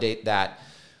validate that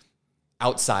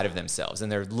outside of themselves,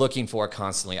 and they're looking for it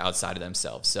constantly outside of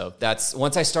themselves. So that's,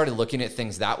 once I started looking at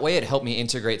things that way, it helped me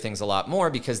integrate things a lot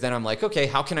more, because then I'm like, okay,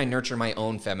 how can I nurture my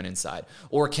own feminine side?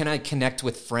 Or can I connect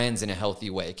with friends in a healthy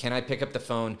way? Can I pick up the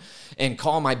phone and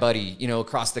call my buddy,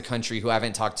 across the country who I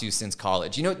haven't talked to since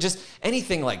college? Just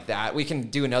anything like that. We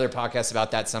can do another podcast about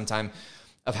that sometime,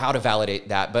 of how to validate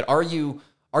that. But are you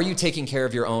taking care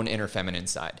of your own inner feminine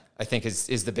side? I think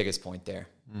is the biggest point there.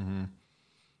 Mm-hmm.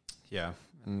 Yeah.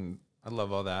 And I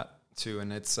love all that too.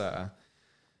 And it's,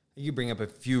 You bring up a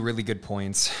few really good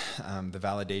points. The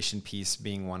validation piece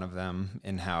being one of them,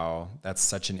 and how that's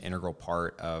such an integral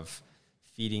part of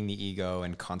feeding the ego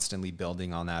and constantly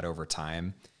building on that over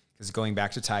time. Because going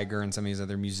back to Tiger and some of these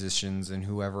other musicians and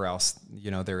whoever else,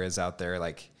 there is out there,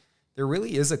 like there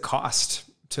really is a cost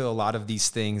to a lot of these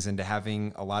things, and to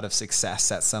having a lot of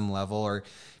success at some level, or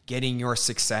getting your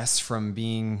success from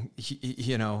being,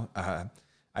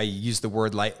 I use the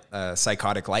word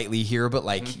psychotic lightly here, but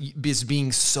like just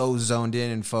being so zoned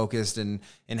in and focused, and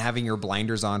having your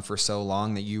blinders on for so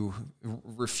long that you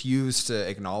refuse to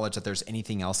acknowledge that there's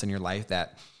anything else in your life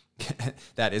that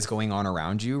that is going on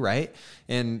around you. Right.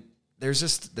 And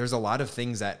there's a lot of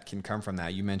things that can come from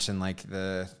that. You mentioned like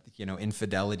the,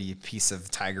 infidelity piece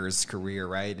of Tiger's career,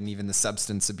 right? And even the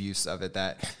substance abuse of it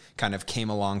that kind of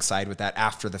came alongside with that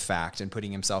after the fact, and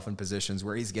putting himself in positions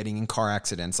where he's getting in car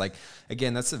accidents. Like,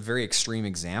 again, that's a very extreme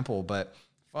example, but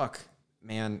fuck,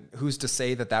 man, who's to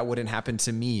say that wouldn't happen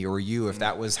to me or you if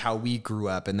that was how we grew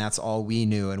up and that's all we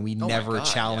knew, and we never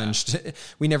challenged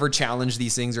we never challenged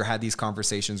these things or had these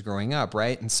conversations growing up,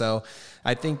 right? And so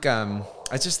I think I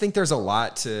just think there's a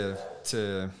lot to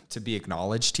be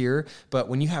acknowledged here. But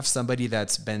when you have somebody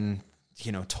that's been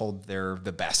told they're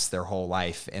the best their whole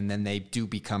life, and then they do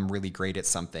become really great at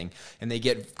something, and they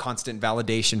get constant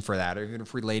validation for that, or even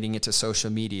if relating it to social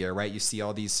media, right? You see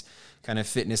all these kind of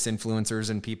fitness influencers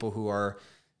and people who are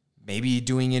maybe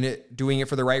doing it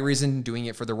for the right reason, doing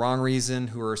it for the wrong reason,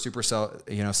 who are super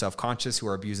self-conscious, who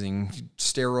are abusing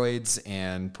steroids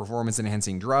and performance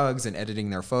enhancing drugs and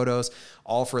editing their photos,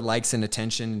 all for likes and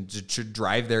attention, to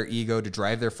drive their ego, to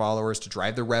drive their followers, to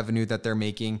drive the revenue that they're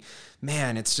making.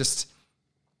 Man, it's just,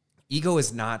 ego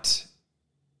is not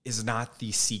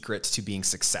the secret to being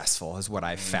successful, is what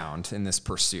I've found in this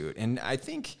pursuit. And I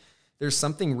think there's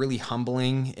something really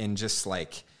humbling in just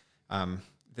like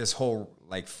this whole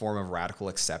like form of radical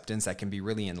acceptance that can be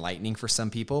really enlightening for some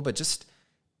people. But just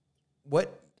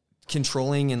what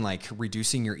controlling and like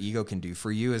reducing your ego can do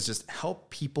for you is just help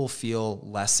people feel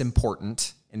less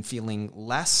important and feeling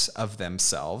less of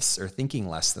themselves, or thinking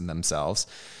less than themselves,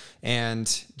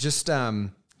 and just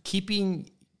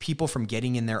keeping people from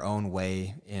getting in their own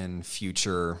way in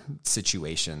future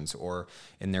situations, or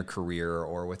in their career,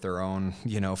 or with their own,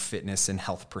 fitness and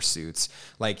health pursuits.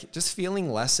 Like, just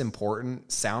feeling less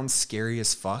important sounds scary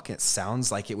as fuck. It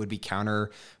sounds like it would be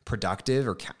counterproductive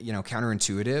or,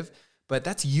 counterintuitive, but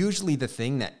that's usually the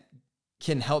thing that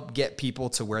can help get people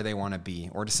to where they want to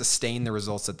be, or to sustain the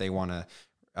results that they want to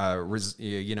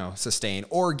sustain,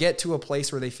 or get to a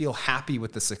place where they feel happy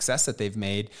with the success that they've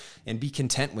made, and be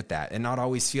content with that, and not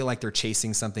always feel like they're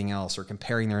chasing something else, or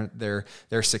comparing their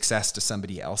success to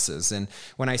somebody else's. And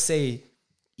when I say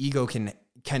ego can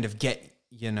kind of get,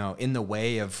 in the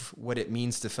way of what it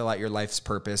means to fill out your life's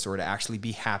purpose, or to actually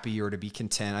be happy, or to be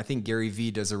content, I think Gary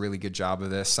Vee does a really good job of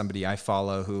this. Somebody I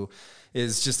follow who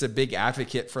is just a big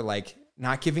advocate for like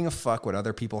not giving a fuck what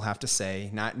other people have to say,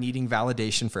 not needing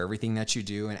validation for everything that you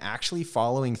do, and actually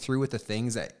following through with the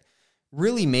things that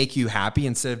really make you happy,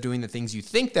 instead of doing the things you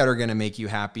think that are going to make you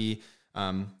happy,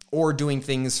 or doing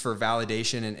things for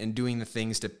validation, and doing the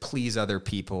things to please other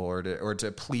people, or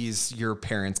to please your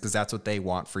parents because that's what they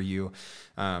want for you.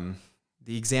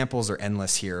 The examples are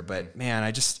endless here, but man,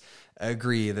 I just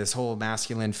agree. This whole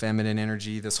masculine, feminine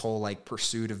energy, this whole like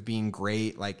pursuit of being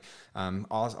great, like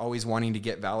always wanting to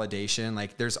get validation.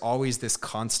 Like, there's always this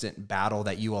constant battle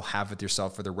that you will have with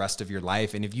yourself for the rest of your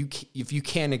life. And if you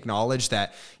can't acknowledge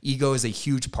that ego is a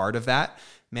huge part of that,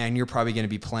 man, you're probably going to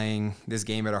be playing this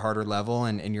game at a harder level,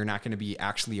 and you're not going to be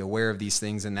actually aware of these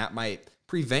things. And that might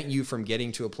prevent you from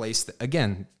getting to a place that,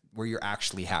 again, where you're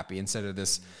actually happy, instead of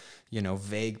this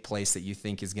vague place that you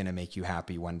think is going to make you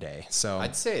happy one day. So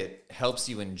I'd say it helps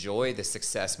you enjoy the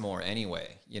success more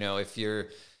anyway.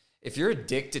 If you're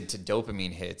addicted to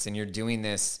dopamine hits, and you're doing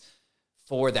this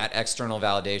for that external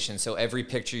validation, so every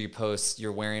picture you post,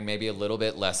 you're wearing maybe a little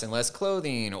bit less and less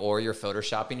clothing, or you're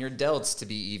photoshopping your delts to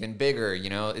be even bigger.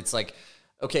 It's like,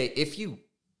 okay, if you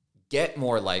get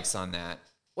more likes on that,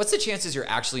 what's the chances you're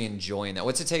actually enjoying that?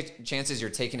 What's the chances you're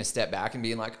taking a step back and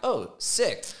being like, oh,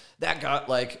 sick, that got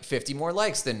like 50 more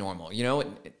likes than normal.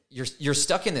 You're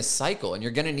stuck in this cycle, and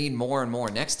you're going to need more and more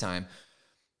next time.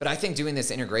 But I think doing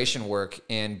this integration work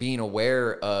and being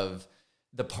aware of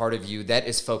the part of you that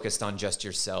is focused on just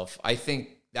yourself, I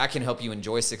think that can help you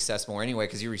enjoy success more anyway,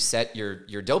 because you reset your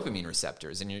dopamine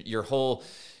receptors and your whole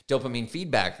dopamine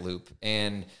feedback loop,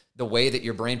 and the way that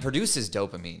your brain produces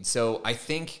dopamine. So I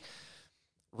think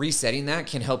resetting that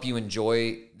can help you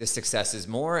enjoy the successes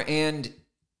more, and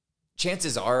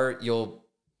chances are you'll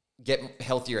get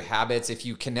healthier habits if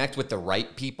you connect with the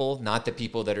right people, not the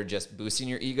people that are just boosting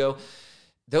your ego.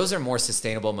 those are more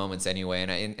sustainable moments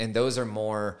anyway. And those are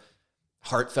more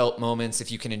heartfelt moments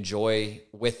if you can enjoy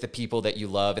with the people that you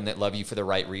love and that love you for the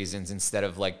right reasons, instead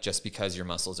of like just because your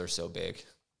muscles are so big.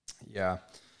 Yeah.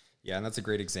 Yeah. And that's a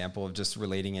great example of just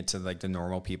relating it to like the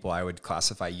normal people. I would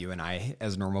classify you and I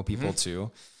as normal people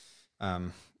too.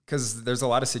 Because there's a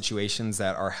lot of situations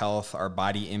that our health, our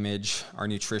body image, our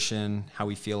nutrition, how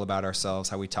we feel about ourselves,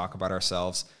 how we talk about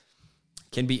ourselves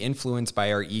can be influenced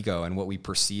by our ego and what we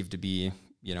perceive to be,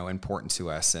 important to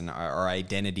us and our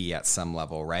identity at some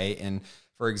level, right? And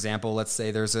for example, let's say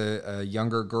there's a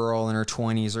younger girl in her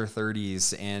 20s or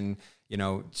 30s and,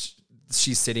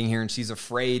 she's sitting here and she's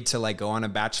afraid to like go on a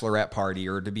bachelorette party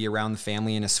or to be around the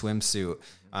family in a swimsuit.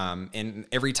 And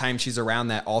every time she's around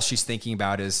that, all she's thinking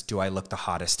about is, do I look the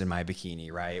hottest in my bikini,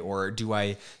 right? Or do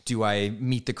I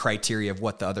meet the criteria of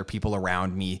what the other people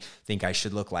around me think I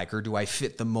should look like? Or do I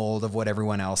fit the mold of what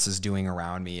everyone else is doing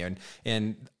around me?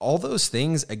 And all those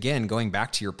things, again, going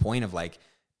back to your point of like,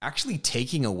 actually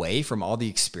taking away from all the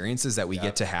experiences that we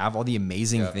get to have, all the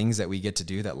amazing things that we get to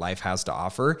do that life has to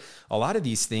offer. A lot of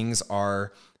these things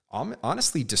are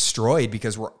honestly destroyed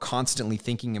because we're constantly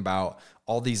thinking about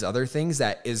all these other things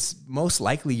that is most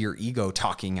likely your ego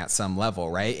talking at some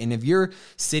level, right? And if you're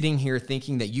sitting here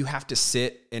thinking that you have to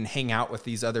sit and hang out with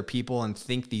these other people and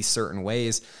think these certain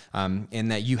ways,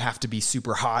 and that you have to be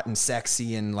super hot and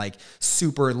sexy and like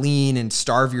super lean and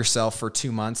starve yourself for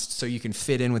 2 months so you can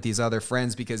fit in with these other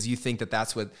friends because you think that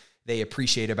that's what they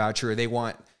appreciate about you or they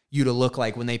want you to look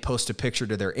like when they post a picture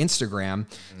to their Instagram.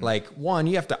 Like, one,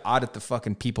 you have to audit the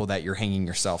fucking people that you're hanging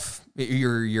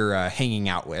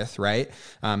out with, right?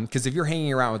 Because if you're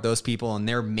hanging around with those people and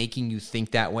they're making you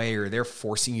think that way or they're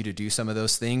forcing you to do some of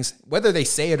those things, whether they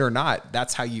say it or not,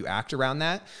 that's how you act around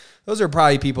that. Those are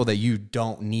probably people that you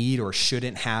don't need or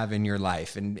shouldn't have in your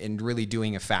life, and really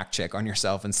doing a fact check on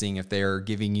yourself and seeing if they're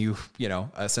giving you,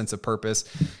 a sense of purpose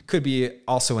could be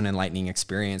also an enlightening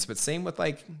experience. But same with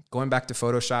like going back to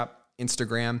Photoshop,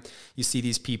 Instagram, you see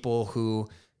these people who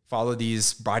follow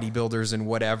these bodybuilders and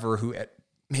whatever who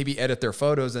maybe edit their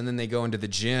photos and then they go into the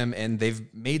gym and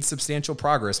they've made substantial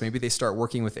progress. Maybe they start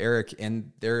working with Erik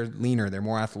and they're leaner, they're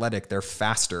more athletic, they're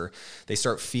faster, they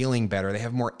start feeling better, they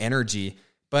have more energy.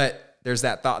 But there's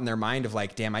that thought in their mind of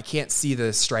like, damn, I can't see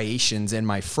the striations in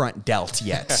my front delt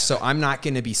yet. So I'm not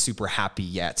going to be super happy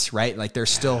yet. Right. Like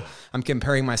I'm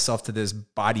comparing myself to this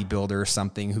bodybuilder or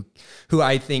something who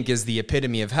I think is the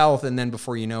epitome of health. And then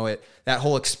before you know it, that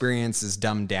whole experience is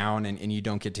dumbed down and you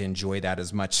don't get to enjoy that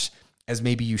as much as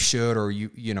maybe you should, or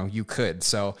you could.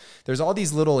 So there's all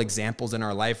these little examples in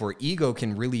our life where ego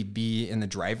can really be in the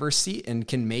driver's seat and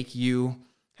can make you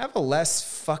have a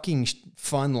less fucking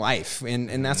fun life.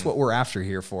 And that's what we're after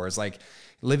here for, is like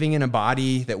living in a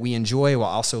body that we enjoy while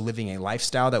also living a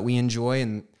lifestyle that we enjoy.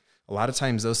 And a lot of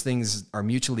times those things are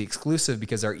mutually exclusive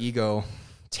because our ego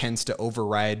tends to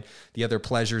override the other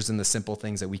pleasures and the simple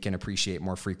things that we can appreciate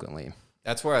more frequently.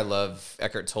 That's where I love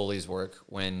Eckhart Tolle's work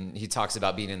when he talks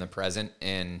about being in the present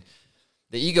and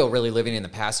the ego really living in the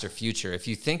past or future. If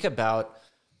you think about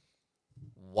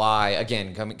why,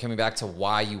 again, coming back to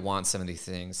why you want some of these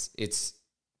things, it's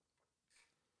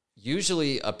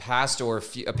usually a past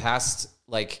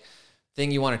like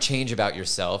thing you want to change about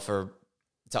yourself, or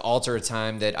to alter a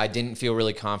time that I didn't feel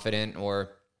really confident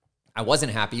or I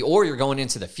wasn't happy, or you're going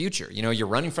into the future. You're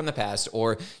running from the past,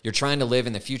 or you're trying to live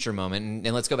in the future moment.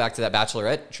 And let's go back to that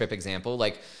bachelorette trip example.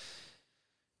 Like,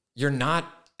 you're not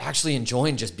actually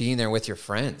enjoying just being there with your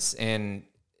friends. And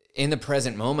in the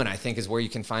present moment, I think, is where you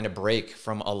can find a break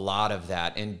from a lot of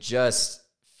that and just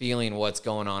feeling what's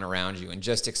going on around you and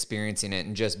just experiencing it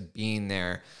and just being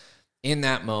there in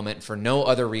that moment for no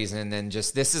other reason than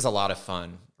just, this is a lot of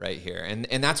fun right here.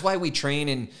 And that's why we train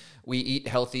and we eat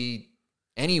healthy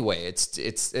anyway.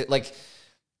 It's like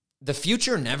the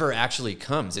future never actually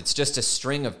comes. It's just a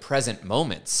string of present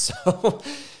moments. So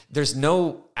there's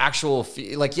no actual,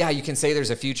 you can say there's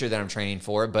a future that I'm training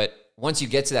for, but once you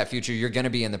get to that future, you're going to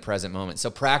be in the present moment.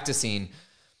 So practicing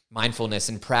mindfulness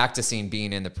and practicing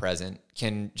being in the present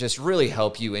can just really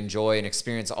help you enjoy and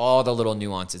experience all the little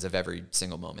nuances of every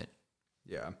single moment.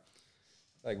 Yeah.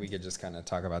 Like we could just kind of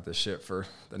talk about this shit for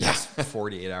the next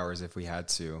 48 hours if we had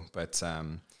to. But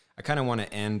I kind of want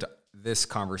to end this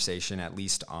conversation at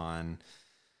least on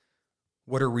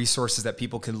what are resources that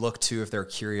people can look to if they're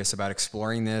curious about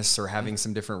exploring this or having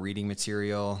some different reading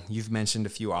material. You've mentioned a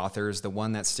few authors. The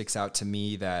one that sticks out to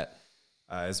me that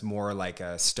is more like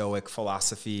a Stoic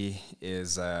philosophy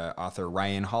is author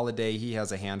Ryan Holiday. He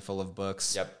has a handful of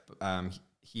books. Yep.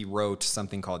 He wrote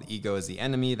something called Ego is the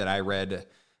Enemy that I read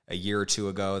a year or two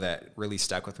ago that really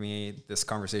stuck with me. This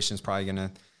conversation is probably going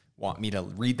to want me to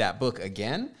read that book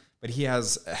again. But he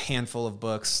has a handful of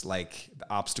books like The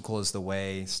Obstacle is the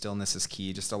Way, Stillness is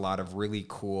Key, just a lot of really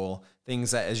cool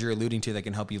things that, as you're alluding to, that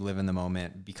can help you live in the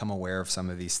moment, become aware of some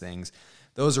of these things.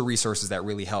 Those are resources that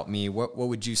really help me. What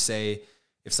would you say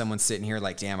if someone's sitting here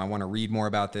like, damn, I want to read more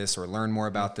about this or learn more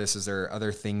about this? Is there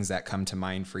other things that come to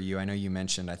mind for you? I know you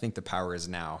mentioned, I think The Power is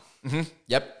Now. Mm-hmm.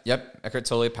 Yep. Eckhart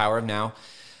Tolle, Power of Now.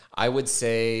 I would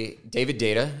say David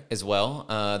Data as well,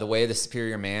 The Way of the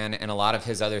Superior Man, and a lot of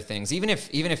his other things. Even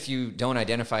if you don't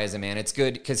identify as a man, it's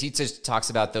good because he just talks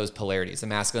about those polarities, the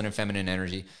masculine and feminine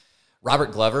energy.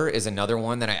 Robert Glover is another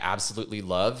one that I absolutely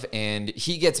love, and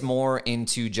he gets more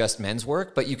into just men's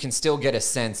work, but you can still get a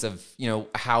sense of,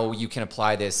 how you can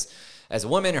apply this as a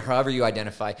woman or however you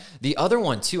identify. The other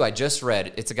one too, I just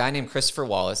read, it's a guy named Christopher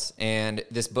Wallace, and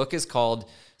this book is called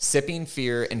Sipping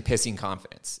Fear and Pissing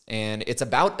Confidence. And it's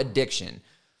about addiction.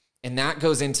 And that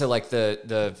goes into like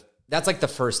that's like the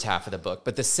first half of the book.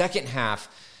 But the second half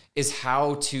is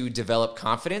how to develop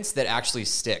confidence that actually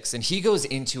sticks. And he goes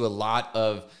into a lot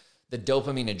of the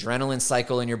dopamine adrenaline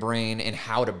cycle in your brain and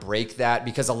how to break that,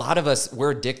 because a lot of us,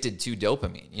 we're addicted to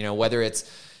dopamine, whether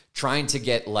it's trying to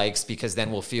get likes because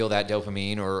then we'll feel that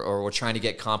dopamine, or we're trying to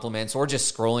get compliments, or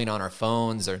just scrolling on our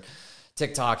phones or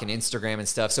TikTok and Instagram and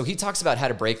stuff. So he talks about how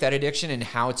to break that addiction and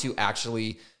how to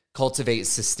actually cultivate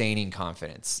sustaining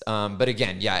confidence. But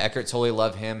again, Eckhart Tolle,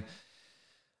 love him.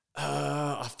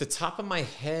 Off the top of my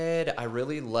head, I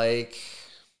really like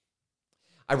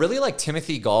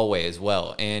Timothy Galway as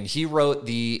well. And he wrote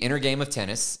The Inner Game of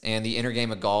Tennis and The Inner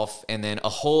Game of Golf, and then a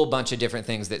whole bunch of different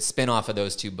things that spin off of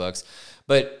those two books.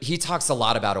 But he talks a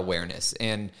lot about awareness,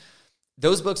 and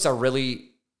those books are really,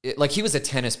 like, he was a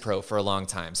tennis pro for a long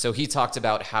time. So he talked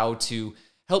about how to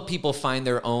help people find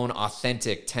their own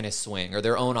authentic tennis swing or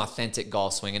their own authentic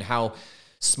golf swing, and how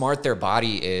smart their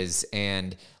body is,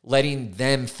 and letting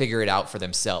them figure it out for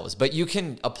themselves. But you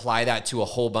can apply that to a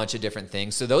whole bunch of different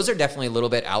things. So those are definitely a little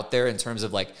bit out there in terms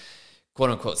of like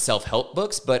quote unquote self-help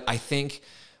books. But I think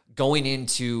going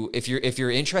into, if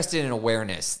you're interested in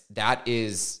awareness, that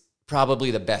is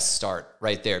probably the best start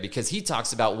right there, because he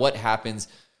talks about what happens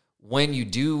when you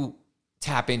do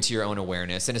tap into your own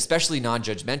awareness, and especially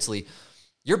non-judgmentally,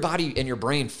 your body and your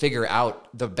brain figure out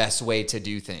the best way to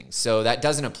do things. So that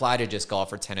doesn't apply to just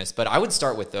golf or tennis, but I would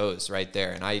start with those right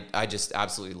there. And I just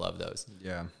absolutely love those.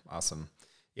 Yeah. Awesome.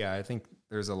 Yeah. I think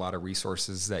there's a lot of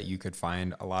resources that you could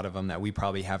find, a lot of them that we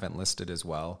probably haven't listed as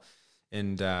well.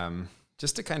 And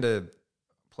just to kind of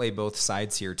play both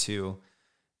sides here too,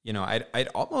 I'd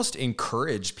almost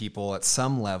encourage people at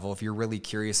some level, if you're really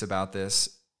curious about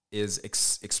this, is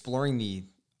exploring the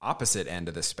opposite end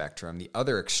of the spectrum, the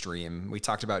other extreme. We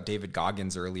talked about David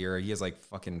Goggins earlier. He has like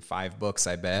fucking 5 books,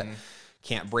 I bet. Mm-hmm.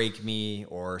 Can't Break Me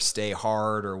or Stay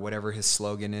Hard or whatever his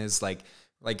slogan is. Like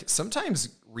sometimes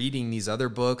reading these other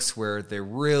books where they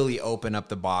really open up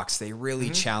the box, they really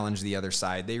mm-hmm. challenge the other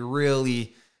side.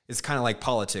 It's kind of like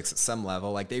politics at some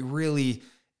level. Like they really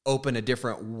open a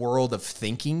different world of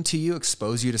thinking to you,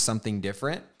 expose you to something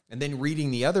different. And then reading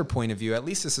the other point of view, at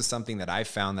least this is something that I've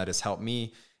found that has helped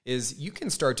me, is you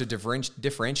can start to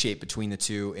differentiate between the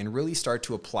two and really start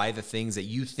to apply the things that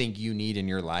you think you need in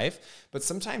your life. But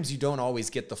sometimes you don't always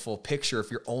get the full picture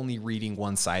if you're only reading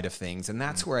one side of things. And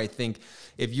that's where I think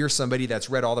if you're somebody that's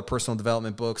read all the personal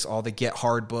development books, all the Get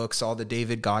Hard books, all the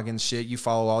David Goggins shit, you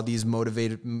follow all these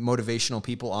motivational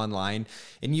people online,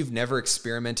 and you've never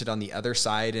experimented on the other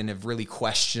side and have really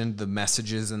questioned the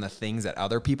messages and the things that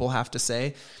other people have to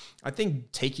say, I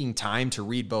think taking time to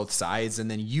read both sides and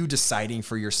then you deciding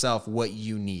for yourself what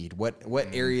you need, what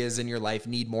areas in your life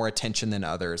need more attention than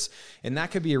others. And that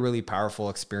could be a really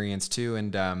powerful experience too.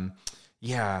 And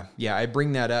I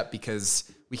bring that up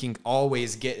because we can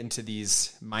always get into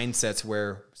these mindsets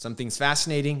where something's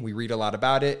fascinating, we read a lot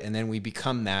about it, and then we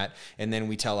become that, and then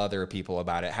we tell other people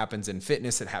about it. It happens in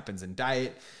fitness, it happens in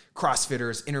diet,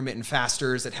 CrossFitters, intermittent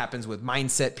fasters, it happens with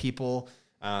mindset people.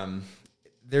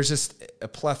 There's just a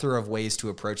plethora of ways to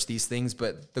approach these things,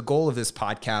 but the goal of this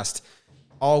podcast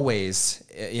always,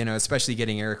 especially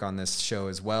getting Erik on this show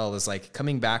as well, is like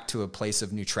coming back to a place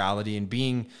of neutrality and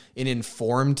being an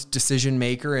informed decision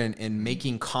maker and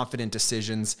making confident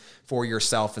decisions for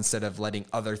yourself instead of letting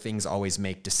other things always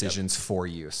make decisions for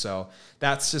you. So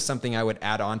that's just something I would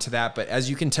add on to that. But as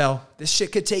you can tell, this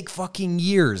shit could take fucking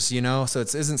years, so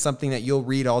it isn't something that you'll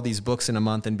read all these books in a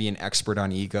month and be an expert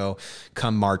on ego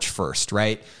come March 1st,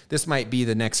 right? This might be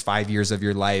the next 5 years of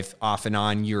your life off and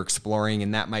on you're exploring,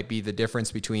 and that might be the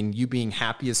difference between you being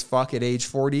happy as fuck at age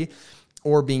 40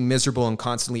 or being miserable and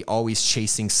constantly always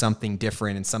chasing something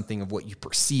different and something of what you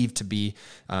perceive to be,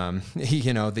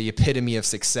 the epitome of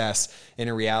success. And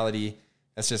in reality,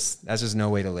 That's just no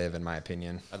way to live, in my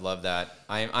opinion. I love that.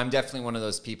 I'm definitely one of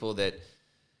those people that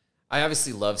I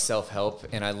obviously love self-help,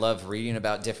 and I love reading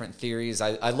about different theories.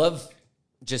 I love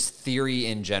just theory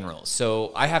in general.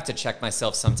 So I have to check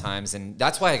myself sometimes, and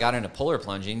that's why I got into polar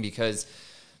plunging, because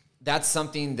that's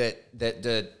something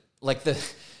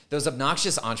those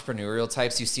obnoxious entrepreneurial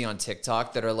types you see on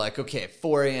TikTok that are like, okay, at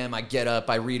 4 a.m. I get up,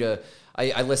 I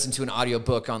listen to an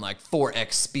audiobook on like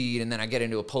 4x speed, and then I get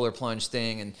into a polar plunge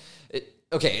thing, and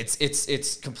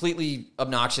it's completely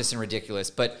obnoxious and ridiculous,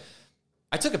 but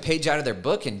I took a page out of their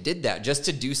book and did that just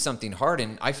to do something hard,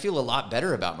 and I feel a lot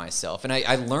better about myself. And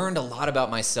I learned a lot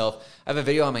about myself. I have a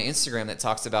video on my Instagram that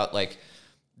talks about like,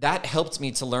 that helped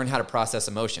me to learn how to process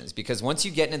emotions, because once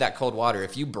you get into that cold water,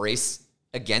 if you brace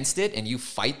against it and you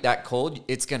fight that cold,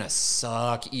 it's going to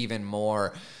suck even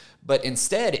more. But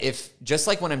instead, if just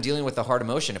like when I'm dealing with a hard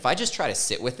emotion, if I just try to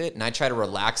sit with it and I try to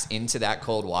relax into that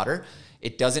cold water,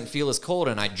 it doesn't feel as cold,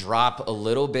 and I drop a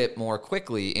little bit more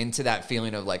quickly into that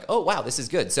feeling of like, oh, wow, this is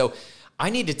good. So I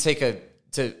need to take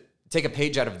a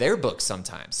page out of their book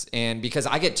sometimes. And because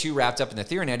I get too wrapped up in the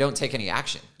theory and I don't take any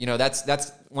action,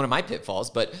 that's one of my pitfalls.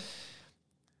 But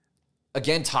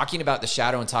again, talking about the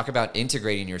shadow and talk about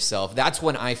integrating yourself, that's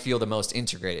when I feel the most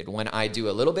integrated. When I do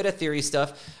a little bit of theory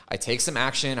stuff, I take some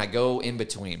action, I go in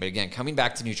between. But again, coming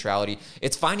back to neutrality,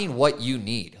 it's finding what you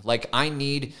need. Like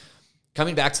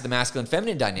coming back to the masculine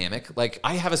feminine dynamic, like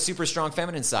I have a super strong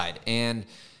feminine side, and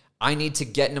I need to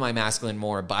get into my masculine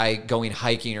more by going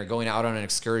hiking or going out on an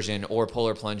excursion or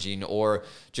polar plunging or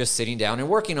just sitting down and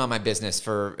working on my business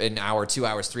for an hour, 2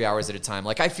 hours, 3 hours at a time.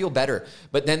 Like I feel better,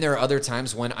 but then there are other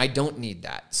times when I don't need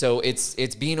that. So it's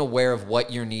being aware of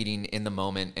what you're needing in the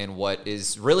moment and what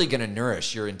is really going to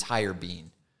nourish your entire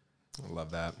being. I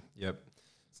love that. Yep.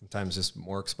 Sometimes just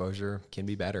more exposure can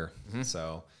be better. Mm-hmm.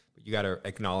 So you got to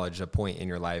acknowledge a point in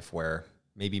your life where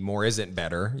maybe more isn't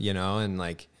better, and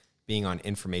like being on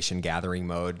information gathering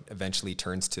mode eventually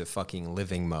turns to fucking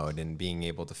living mode and being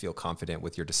able to feel confident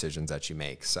with your decisions that you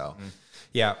make. So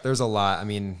yeah, there's a lot. I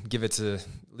mean, leave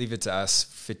it to us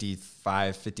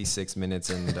 55, 56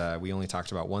 minutes. And we only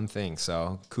talked about one thing.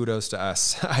 So kudos to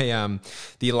us.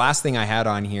 The last thing I had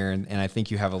on here, and I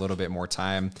think you have a little bit more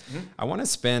time. I want to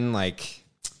spend like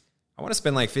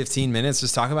 15 minutes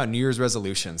just talking about New Year's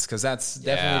resolutions, because that's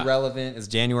definitely relevant. It's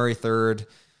January 3rd.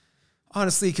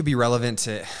 Honestly, it could be relevant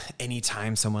to any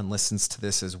time someone listens to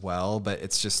this as well, but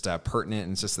it's just pertinent,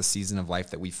 and it's just the season of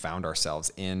life that we found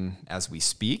ourselves in as we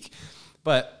speak.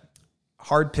 But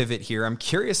hard pivot here. I'm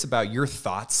curious about your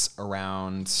thoughts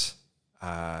around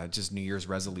just New Year's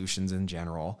resolutions in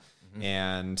general,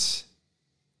 and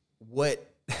what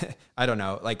I don't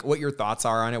know, like what your thoughts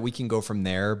are on it. We can go from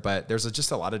there, but there's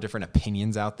just a lot of different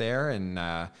opinions out there. And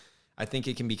I think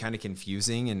it can be kind of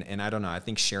confusing. And I don't know, I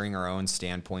think sharing our own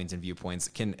standpoints and viewpoints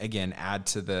can, again, add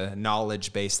to the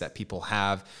knowledge base that people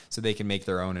have so they can make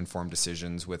their own informed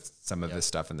decisions with some of this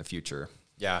stuff in the future.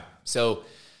 Yeah. So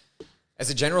as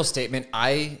a general statement,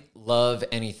 I love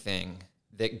anything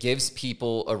that gives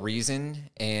people a reason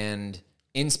and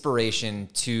inspiration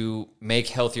to make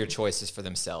healthier choices for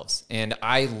themselves. And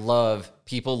I love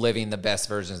people living the best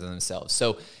versions of themselves.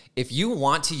 So if you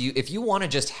want to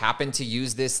just happen to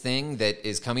use this thing that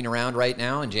is coming around right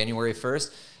now in January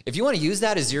 1st, if you want to use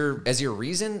that as your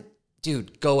reason,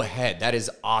 dude, go ahead. That is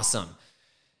awesome.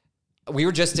 We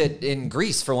were just in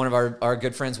Greece for one of our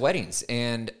good friends' weddings,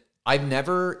 and I've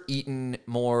never eaten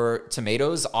more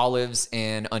tomatoes, olives,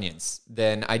 and onions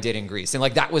than I did in Greece. And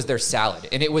like, that was their salad,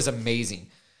 and it was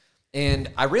amazing. And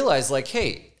I realized like,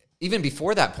 hey, even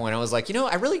before that point, I was like,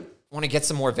 I really want to get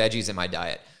some more veggies in my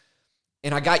diet.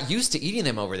 And I got used to eating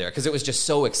them over there because it was just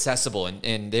so accessible,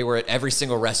 and they were at every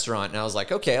single restaurant. And I was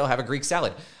like, okay, I'll have a Greek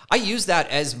salad. I used that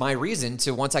as my reason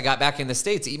to, once I got back in the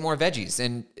States, eat more veggies.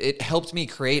 And it helped me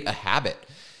create a habit.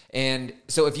 And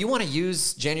so if you want to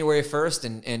use January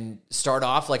 1st and start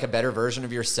off like a better version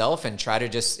of yourself and try to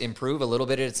just improve a little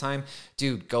bit at a time,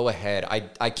 dude, go ahead.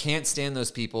 I can't stand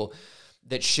those people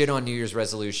that shit on New Year's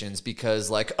resolutions because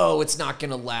like, oh, it's not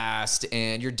going to last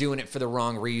and you're doing it for the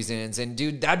wrong reasons. And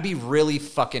dude, that'd be really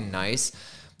fucking nice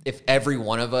if every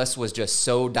one of us was just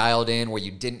so dialed in where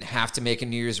you didn't have to make a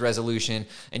New Year's resolution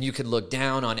and you could look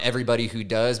down on everybody who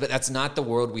does, but that's not the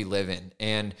world we live in.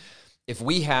 And if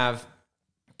we have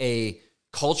a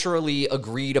culturally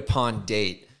agreed upon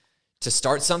date to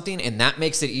start something and that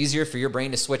makes it easier for your brain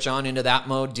to switch on into that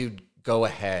mode, dude, go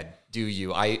ahead. Do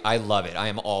you? I love it. I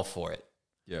am all for it.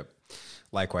 Yep.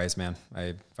 Likewise, man.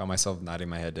 I found myself nodding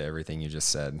my head to everything you just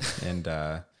said. And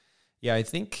yeah, I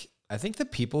think the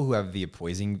people who have the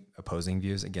opposing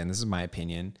views, again, this is my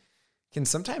opinion, can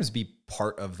sometimes be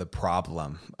part of the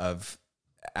problem of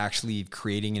actually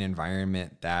creating an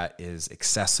environment that is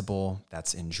accessible,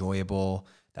 that's enjoyable,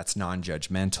 that's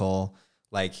non-judgmental.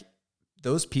 Like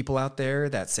those people out there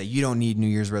that say you don't need New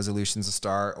Year's resolutions to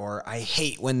start, or I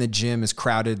hate when the gym is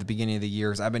crowded at the beginning of the year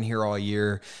because I've been here all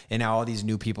year and now all these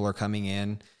new people are coming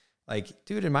in. Like,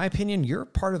 dude, in my opinion, you're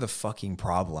part of the fucking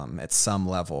problem at some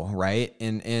level, right?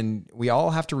 And we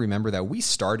all have to remember that we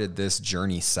started this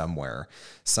journey somewhere,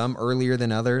 some earlier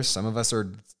than others. Some of us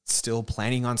are still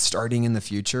planning on starting in the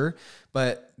future,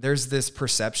 but there's this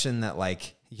perception that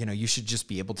like, you know, you should just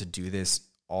be able to do this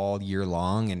all year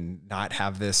long and not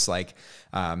have this like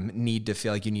need to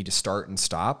feel like you need to start and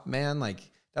stop, man. Like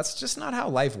that's just not how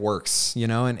life works, you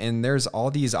know? And there's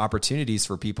all these opportunities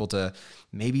for people to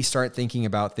maybe start thinking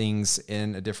about things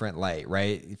in a different light,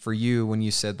 right? For you, when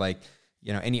you said like,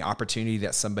 you know, any opportunity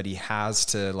that somebody has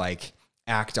to like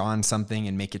act on something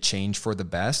and make a change for the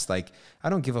best, like I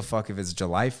don't give a fuck if it's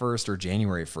July 1st or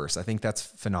January 1st. I think that's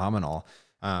phenomenal.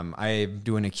 I'm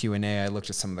doing a Q&A. I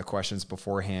looked at some of the questions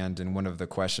beforehand, and one of the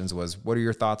questions was, what are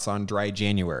your thoughts on dry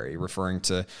January, referring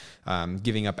to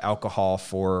giving up alcohol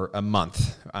for a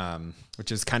month,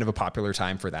 which is kind of a popular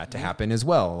time for that to happen as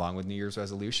well, along with New Year's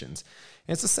resolutions.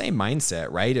 And it's the same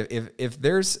mindset, right? If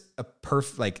there's a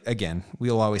like, again,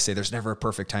 we'll always say there's never a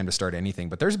perfect time to start anything,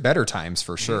 but there's better times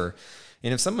for sure.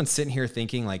 And if someone's sitting here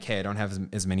thinking like, hey, I don't have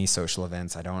as many social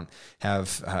events, I don't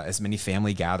have as many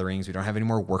family gatherings, we don't have any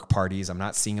more work parties, I'm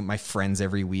not seeing my friends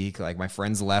every week, like my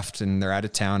friends left and they're out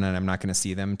of town and I'm not going to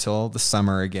see them until the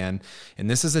summer again.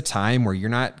 And this is a time where you're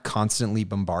not constantly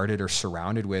bombarded or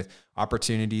surrounded with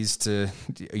opportunities to,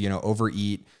 you know,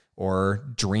 overeat or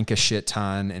drink a shit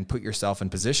ton and put yourself in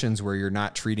positions where you're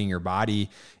not treating your body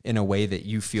in a way that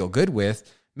you feel good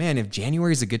with. Man, if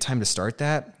January is a good time to start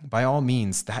that, by all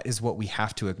means, that is what we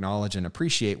have to acknowledge and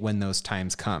appreciate when those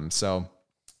times come. So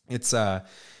it's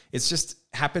just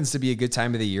happens to be a good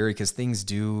time of the year because things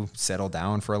do settle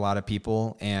down for a lot of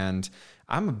people. And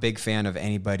I'm a big fan of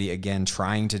anybody, again,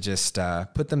 trying to just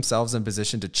put themselves in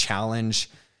position to challenge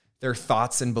their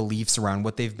thoughts and beliefs around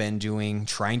what they've been doing,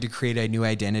 trying to create a new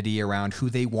identity around who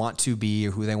they want to be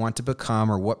or who they want to become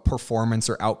or what performance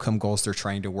or outcome goals they're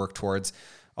trying to work towards.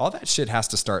 All that shit has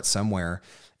to start somewhere.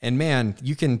 And man,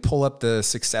 you can pull up the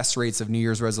success rates of New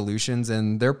Year's resolutions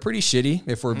and they're pretty shitty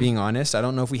if we're being honest. I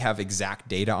don't know if we have exact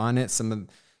data on it.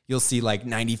 You'll see like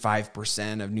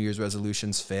 95% of New Year's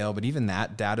resolutions fail, but even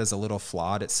that data is a little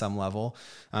flawed at some level.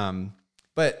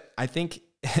 But I think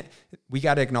we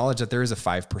got to acknowledge that there is a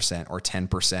 5% or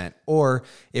 10%, or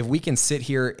if we can sit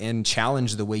here and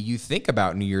challenge the way you think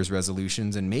about New Year's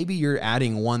resolutions, and maybe you're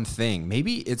adding one thing,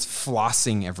 maybe it's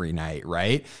flossing every night,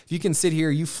 right? If you can sit here,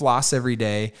 you floss every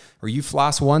day, or you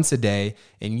floss once a day,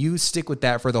 and you stick with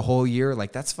that for the whole year,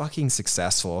 like that's fucking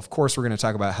successful. Of course, we're going to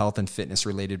talk about health and fitness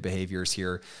related behaviors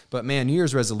here, but man, New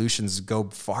Year's resolutions go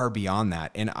far beyond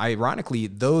that. And ironically,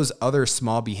 those other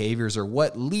small behaviors are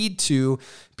what lead to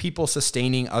people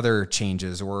sustaining other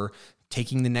changes or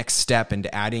taking the next step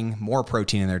into adding more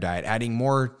protein in their diet, adding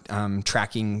more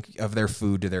tracking of their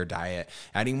food to their diet,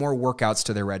 adding more workouts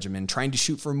to their regimen, trying to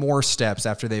shoot for more steps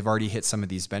after they've already hit some of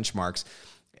these benchmarks.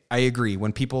 I agree.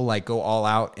 When people like go all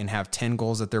out and have 10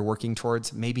 goals that they're working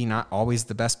towards, maybe not always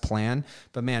the best plan,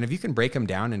 but man, if you can break them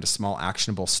down into small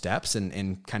actionable steps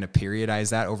and kind of periodize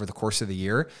that over the course of the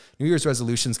year, New Year's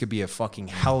resolutions could be a fucking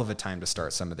hell of a time to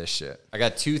start some of this shit. I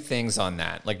got two things on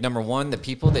that. Like number one, the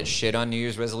people that shit on New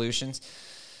Year's resolutions,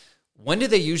 when do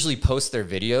they usually post their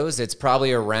videos? It's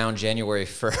probably around January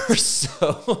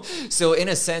 1st. So in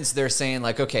a sense, they're saying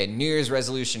like, okay, New Year's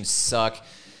resolutions suck.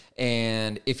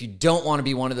 And if you don't want to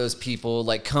be one of those people,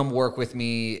 like come work with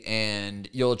me and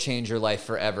you'll change your life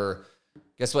forever.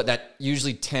 Guess what? That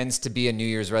usually tends to be a New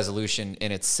Year's resolution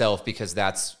in itself because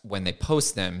that's when they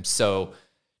post them. So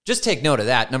just take note of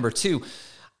that. Number two,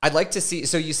 I'd like to see,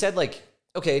 so you said like,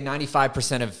 okay,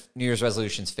 95% of New Year's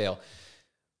resolutions fail.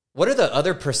 What are the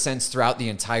other percents throughout the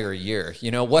entire year? You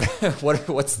know,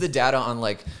 what's the data on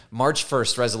like March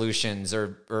 1st resolutions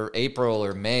or April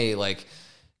or May? Like,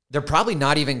 they're probably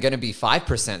not even going to be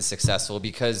 5% successful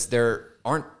because there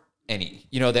aren't any,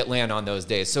 you know, that land on those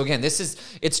days. So again,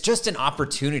 it's just an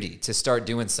opportunity to start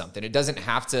doing something. It doesn't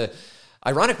have to,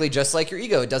 ironically, just like your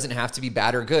ego, it doesn't have to be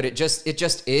bad or good. It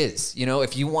just is, you know,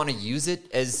 if you want to use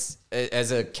it as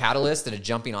a catalyst and a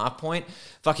jumping off point,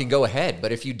 fucking go ahead.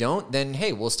 But if you don't, then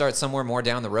hey, we'll start somewhere more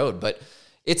down the road, but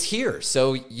it's here.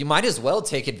 So you might as well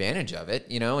take advantage of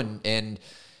it, you know, and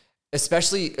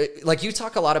especially like you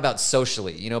talk a lot about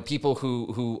socially, you know, people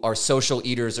who are social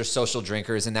eaters or social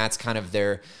drinkers, and that's kind of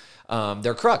their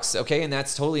crux. Okay. And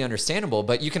that's totally understandable,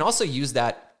 but you can also use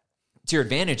that to your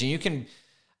advantage. And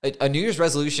a New Year's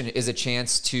resolution is a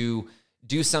chance to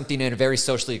do something in a very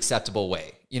socially acceptable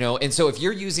way, And so if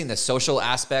you're using the social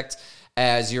aspect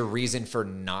as your reason for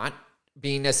not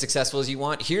being as successful as you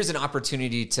want, here's an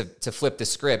opportunity to flip the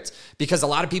script, because a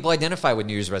lot of people identify with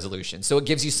New Year's resolutions. So it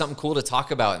gives you something cool to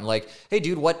talk about and like, hey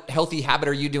dude, what healthy habit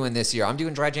are you doing this year? I'm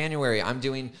doing dry January. I'm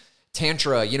doing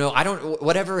Tantra,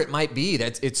 whatever it might be.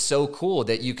 It's so cool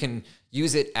that you can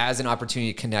use it as an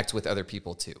opportunity to connect with other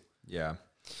people too.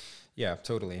 Yeah,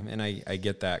 totally. And I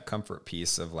get that comfort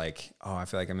piece of like, oh, I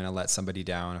feel like I'm going to let somebody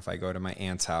down if I go to my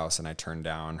aunt's house and I turn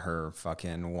down her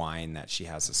fucking wine that she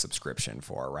has a subscription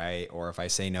for, right? Or if I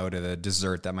say no to the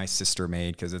dessert that my sister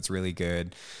made because it's really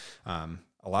good. A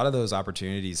lot of those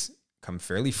opportunities come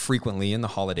fairly frequently in the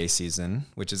holiday season,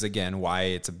 which is, again, why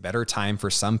it's a better time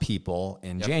for some people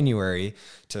in January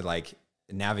to like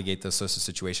navigate those social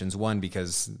situations. One,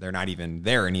 because they're not even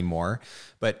there anymore.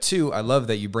 But two, I love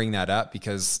that you bring that up,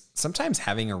 because sometimes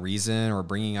having a reason or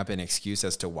bringing up an excuse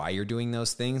as to why you're doing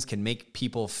those things can make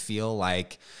people feel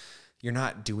like you're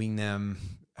not doing them.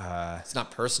 It's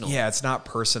not personal. Yeah, it's not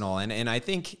personal. And I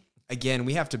think, again,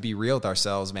 we have to be real with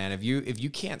ourselves, man. If you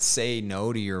can't say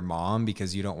no to your mom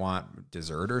because you don't want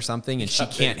dessert or something, and she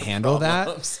can't handle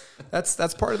that,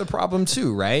 that's part of the problem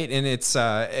too, right? And it's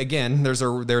again, there's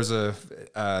a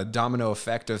domino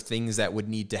effect of things that would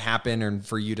need to happen, and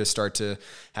for you to start to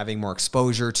having more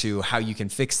exposure to how you can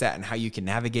fix that and how you can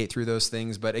navigate through those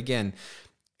things. But again,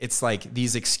 it's like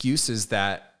these excuses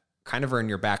that kind of are in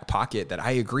your back pocket that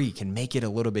I agree can make it a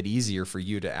little bit easier for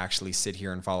you to actually sit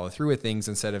here and follow through with things,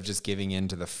 instead of just giving in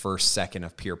to the first second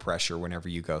of peer pressure whenever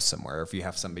you go somewhere, if you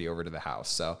have somebody over to the house.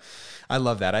 So I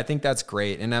love that. I think that's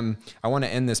great. And I want to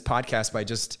end this podcast by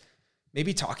just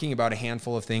maybe talking about a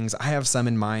handful of things. I have some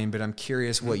in mind, but I'm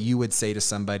curious what you would say to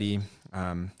somebody,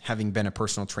 having been a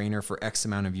personal trainer for X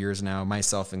amount of years now,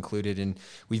 myself included. And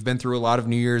we've been through a lot of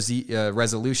New Year's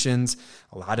resolutions,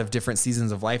 a lot of different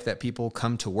seasons of life that people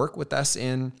come to work with us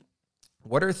in.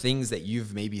 What are things that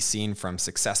you've maybe seen from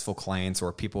successful clients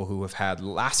or people who have had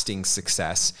lasting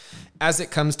success as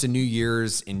it comes to New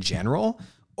Year's in general?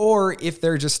 Or if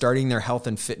they're just starting their health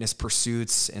and fitness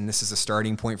pursuits and this is a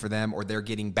starting point for them, or they're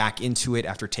getting back into it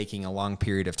after taking a long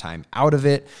period of time out of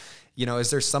it,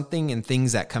 is there something and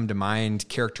things that come to mind,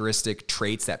 characteristic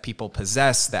traits that people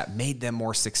possess that made them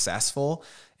more successful?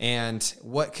 And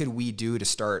what could we do to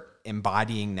start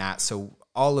embodying that, so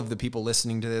all of the people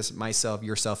listening to this, myself,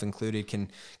 yourself included,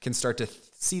 can start to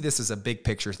see this as a big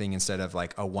picture thing instead of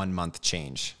like a 1 month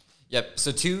change? Yep.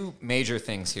 So two major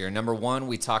things here. Number one,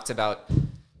 we talked about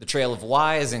the trail of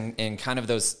whys and kind of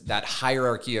that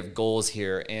hierarchy of goals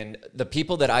here. And the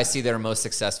people that I see that are most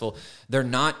successful, they're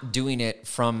not doing it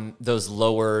from those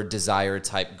lower desire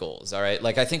type goals. All right.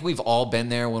 Like, I think we've all been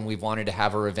there when we've wanted to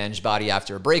have a revenge body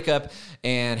after a breakup.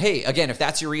 And hey, again, if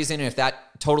that's your reason, and if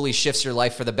that totally shifts your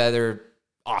life for the better,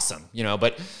 awesome.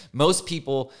 But most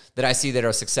people that I see that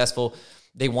are successful,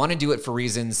 they want to do it for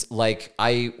reasons like,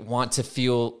 I want to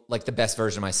feel like the best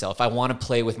version of myself. I want to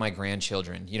play with my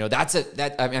grandchildren.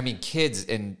 Kids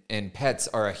and pets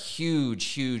are a huge,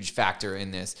 huge factor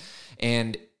in this.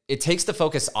 And it takes the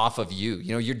focus off of you.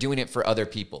 You're doing it for other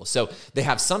people. So they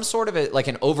have some sort of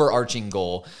an overarching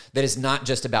goal that is not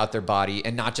just about their body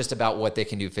and not just about what they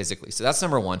can do physically. So that's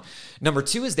number one. Number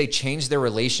two is they change their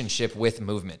relationship with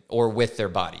movement or with their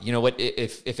body.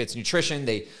 If it's nutrition,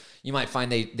 you might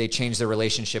find they change their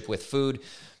relationship with food,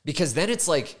 because then it's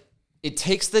like, it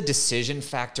takes the decision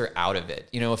factor out of it.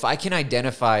 If I can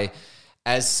identify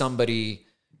as somebody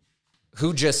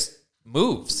who just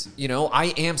moves,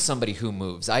 I am somebody who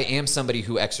moves. I am somebody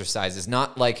who exercises,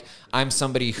 not like I'm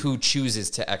somebody who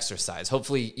chooses to exercise.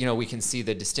 Hopefully, we can see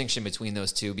the distinction between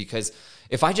those two, because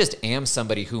if I just am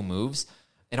somebody who moves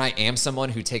and I am someone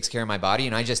who takes care of my body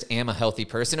and I just am a healthy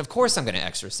person, of course I'm going to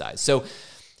exercise. So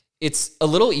it's a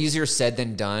little easier said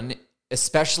than done,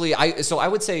 especially I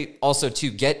would say also to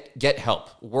get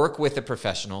help, work with a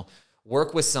professional,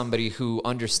 work with somebody who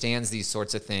understands these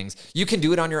sorts of things. You can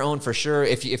do it on your own for sure.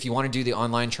 If you want to do the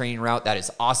online training route, that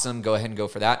is awesome. Go ahead and go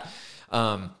for that.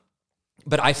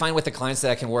 But I find with the clients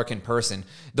that I can work in person,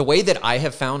 the way that I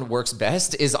have found works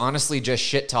best is honestly just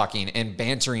shit talking and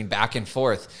bantering back and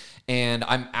forth. And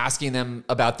I'm asking them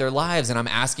about their lives, and I'm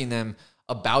asking them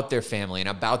about their family and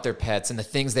about their pets and the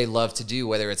things they love to do,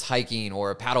 whether it's hiking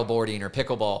or paddleboarding or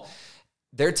pickleball.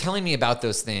 They're telling me about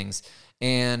those things,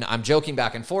 and I'm joking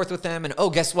back and forth with them. And oh,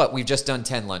 guess what? We've just done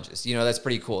 10 lunges. That's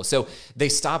pretty cool. So they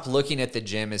stop looking at the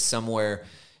gym as somewhere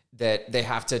that they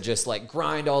have to just like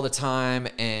grind all the time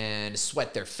and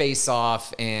sweat their face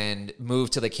off and move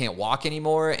till they can't walk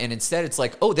anymore. And instead it's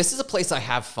like, oh, this is a place I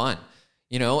have fun,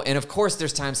 and of course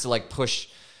there's times to like push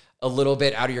a little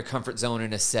bit out of your comfort zone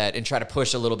in a set and try to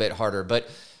push a little bit harder. But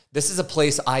this is a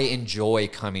place I enjoy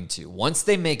coming to. Once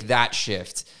they make that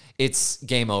shift, it's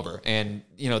game over. And,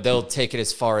 they'll take it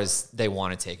as far as they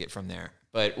want to take it from there.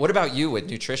 But what about you with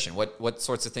nutrition? What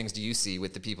sorts of things do you see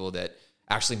with the people that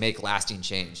actually make lasting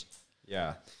change?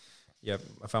 Yeah. Yep.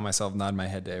 I found myself nodding my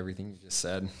head to everything you just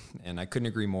said, and I couldn't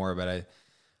agree more, but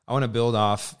I want to build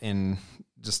off and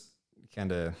just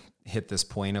kind of hit this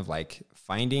point of like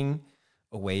finding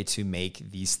a way to make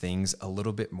these things a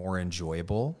little bit more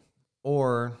enjoyable,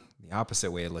 or the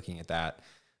opposite way of looking at that,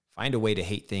 find a way to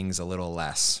hate things a little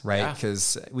less, right?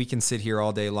 Because we can sit here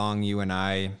all day long, you and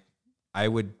I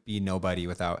would be nobody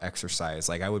without exercise.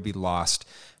 Like I would be lost.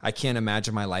 I can't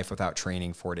imagine my life without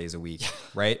training 4 days a week,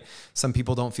 right? Some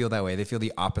people don't feel that way. They feel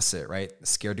the opposite, right?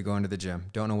 Scared to go into the gym.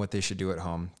 Don't know what they should do at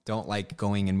home. Don't like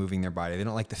going and moving their body. They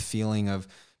don't like the feeling of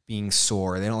being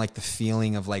sore. They don't like the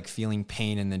feeling of like feeling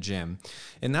pain in the gym.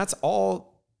 And that's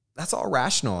all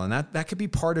rational. And that could be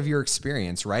part of your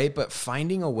experience, right? But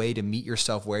finding a way to meet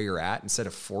yourself where you're at instead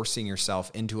of forcing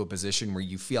yourself into a position where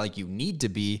you feel like you need to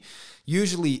be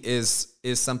usually is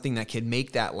something that can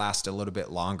make that last a little bit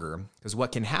longer. Because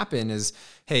what can happen is,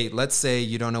 hey, let's say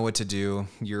you don't know what to do.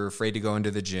 You're afraid to go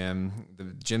into the gym. The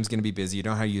gym's going to be busy. You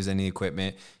don't know how to use any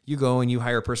equipment. You go and you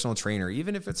hire a personal trainer,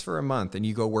 even if it's for a month, and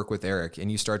you go work with Erik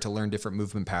and you start to learn different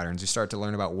movement patterns. You start to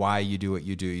learn about why you do what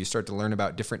you do. You start to learn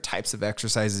about different types of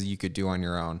exercises you could do on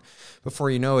your own.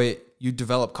 Before you know it, you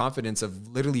develop confidence of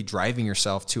literally driving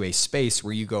yourself to a space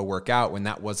where you go work out when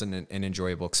that wasn't an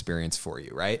enjoyable experience for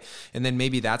you, right? And then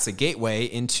maybe that's a gateway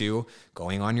into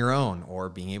going on your own or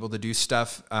being able to do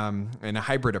stuff in a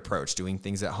hybrid approach, doing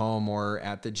things at home or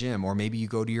at the gym, or maybe you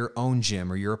go to your own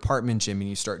gym or your apartment gym and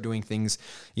you start doing things,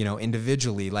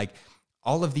 individually. Like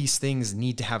all of these things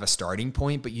need to have a starting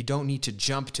point, but you don't need to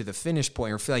jump to the finish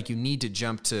point or feel like you need to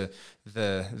jump to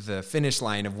the finish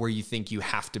line of where you think you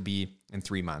have to be in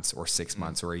 3 months or 6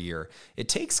 months or a year. It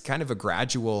takes kind of a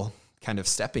gradual kind of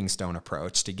stepping stone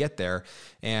approach to get there.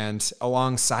 And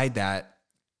alongside that,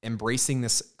 embracing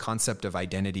this concept of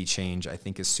identity change, I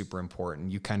think is super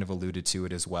important. You kind of alluded to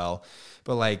it as well,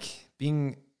 but like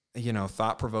being,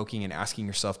 thought-provoking and asking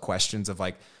yourself questions of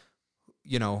like,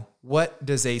 what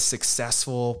does a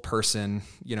successful person,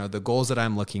 the goals that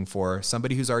I'm looking for,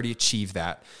 somebody who's already achieved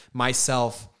that,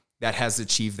 myself that has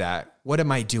achieved that, what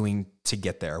am I doing to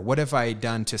get there? What have I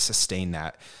done to sustain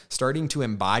that? Starting to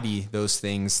embody those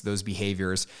things, those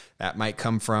behaviors that might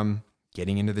come from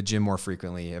getting into the gym more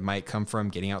frequently. It might come from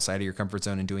getting outside of your comfort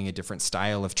zone and doing a different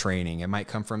style of training. It might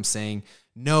come from saying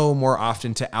no more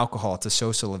often to alcohol, to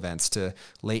social events, to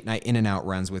late night in and out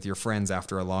runs with your friends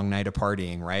after a long night of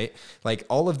partying, right? Like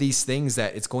all of these things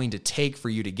that it's going to take for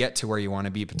you to get to where you want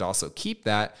to be, but to also keep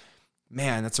that,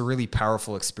 man, that's a really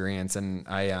powerful experience. And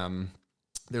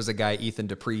there's a guy, Ethan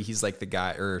Dupree. He's like the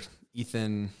guy, or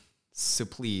Ethan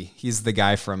Suplee. He's the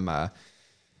guy from,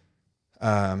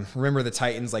 remember the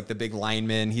Titans, like the big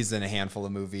lineman. He's in a handful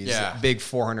of movies. Yeah. Big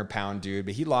 400-pound dude,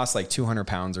 but he lost like 200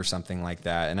 pounds or something like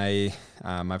that. And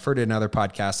I've heard it in other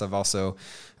podcasts. I've also,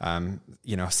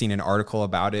 seen an article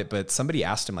about it, but somebody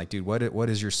asked him like, dude, what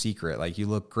is your secret? Like, you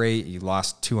look great. You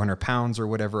lost 200 pounds or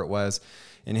whatever it was.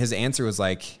 And his answer was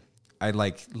like, I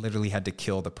like literally had to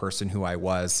kill the person who I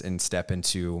was and step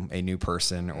into a new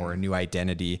person or a new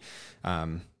identity.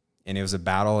 And it was a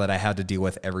battle that I had to deal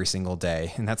with every single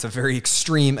day. And that's a very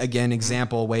extreme, again,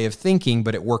 example way of thinking,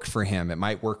 but it worked for him. It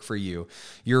might work for you.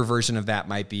 Your version of that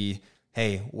might be,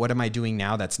 hey, what am I doing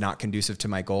now that's not conducive to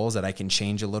my goals that I can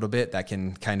change a little bit, that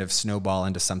can kind of snowball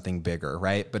into something bigger,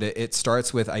 right? But it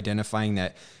starts with identifying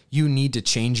that you need to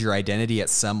change your identity at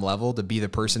some level to be the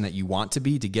person that you want to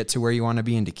be, to get to where you want to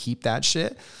be and to keep that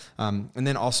shit. And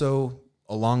then also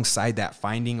alongside that,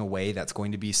 finding a way that's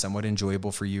going to be somewhat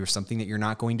enjoyable for you or something that you're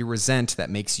not going to resent, that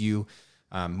makes you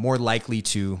more likely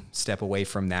to step away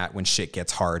from that when shit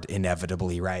gets hard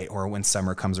inevitably, right? Or when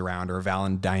summer comes around or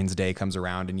Valentine's Day comes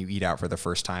around and you eat out for the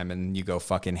first time and you go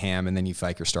fucking ham and then you feel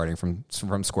like you're starting from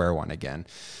square one again.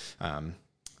 A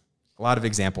lot of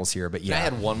examples here, but yeah.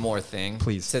 Can I add one more thing?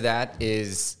 Please. To that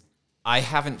is, I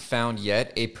haven't found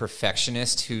yet a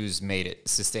perfectionist who's made it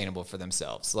sustainable for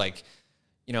themselves. Like,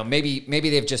 maybe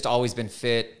they've just always been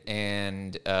fit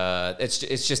and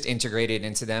it's just integrated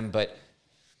into them, but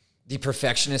the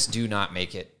perfectionists do not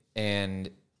make it. And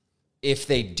if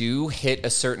they do hit a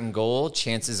certain goal,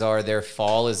 chances are their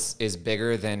fall is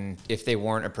bigger than if they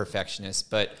weren't a perfectionist.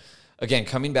 But again,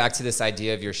 coming back to this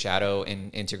idea of your shadow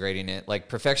and integrating it, like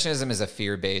perfectionism is a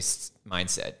fear-based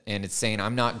mindset. And it's saying,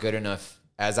 I'm not good enough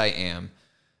as I am.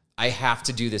 I have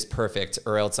to do this perfect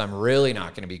or else I'm really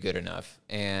not going to be good enough.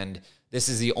 And this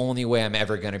is the only way I'm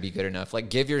ever going to be good enough. Like,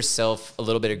 give yourself a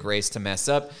little bit of grace to mess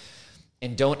up,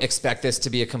 and don't expect this to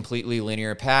be a completely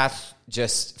linear path.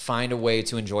 Just find a way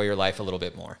to enjoy your life a little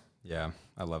bit more. Yeah,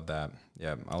 I love that.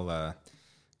 Yeah, I'll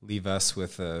leave us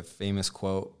with a famous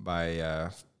quote by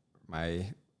my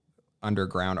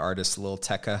underground artist, Lil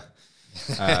Tecca.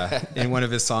 In one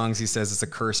of his songs, he says it's a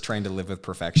curse trying to live with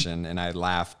perfection. And I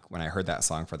laughed when I heard that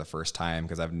song for the first time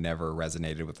because I've never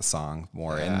resonated with the song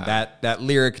more. Yeah. And that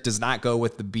lyric does not go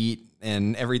with the beat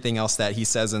and everything else that he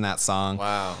says in that song.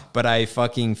 Wow. But I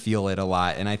fucking feel it a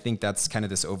lot. And I think that's kind of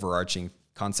this overarching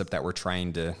concept that we're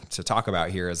trying to talk about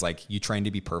here is like, you trying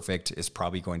to be perfect is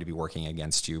probably going to be working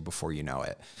against you before you know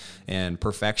it. And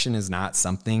perfection is not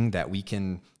something that we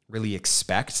can really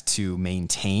expect to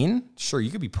maintain. Sure, you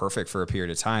could be perfect for a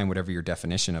period of time, whatever your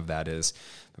definition of that is.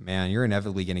 But man, you're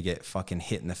inevitably going to get fucking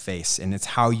hit in the face. And it's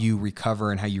how you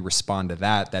recover and how you respond to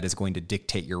that is going to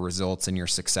dictate your results and your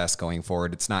success going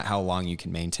forward. It's not how long you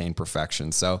can maintain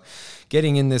perfection. So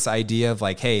getting in this idea of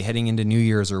like, hey, heading into New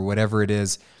Year's or whatever it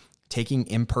is, taking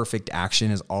imperfect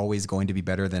action is always going to be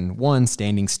better than one,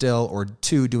 standing still, or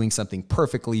two, doing something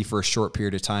perfectly for a short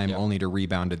period of time, only to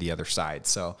rebound to the other side.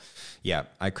 So yeah,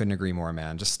 I couldn't agree more,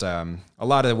 man. Just a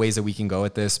lot of the ways that we can go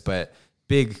at this, but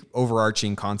big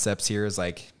overarching concepts here is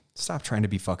like, stop trying to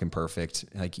be fucking perfect.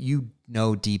 Like, you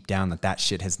know deep down that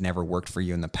shit has never worked for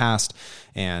you in the past,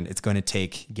 and it's going to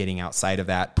take getting outside of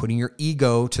that, putting your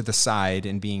ego to the side,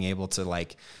 and being able to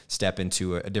like step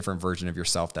into a different version of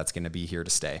yourself that's going to be here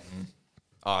to stay.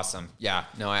 Awesome. Yeah,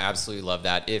 no, I absolutely love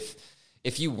that.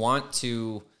 If you want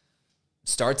to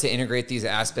start to integrate these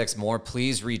aspects more,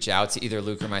 please reach out to either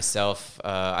Luke or myself.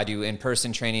 I do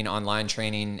in-person training, online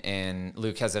training, and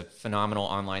Luke has a phenomenal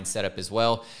online setup as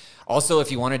well. Also,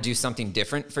 if you want to do something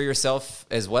different for yourself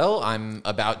as well, I'm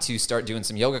about to start doing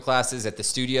some yoga classes at the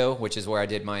studio, which is where I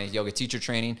did my yoga teacher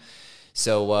training.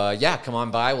 So yeah, come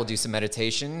on by. We'll do some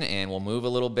meditation and we'll move a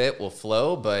little bit. We'll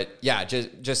flow. But yeah,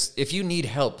 just if you need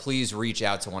help, please reach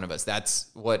out to one of us. That's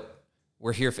what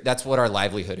we're here for. That's what our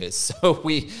livelihood is. So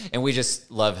we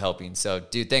just love helping. So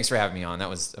dude, thanks for having me on. That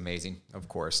was amazing. Of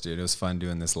course, dude. It was fun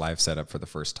doing this live setup for the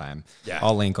first time. Yeah.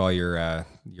 I'll link all your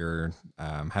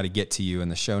how to get to you in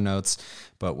the show notes,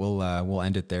 but we'll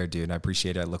end it there, dude. I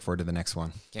appreciate it. I look forward to the next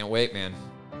one. Can't wait, man.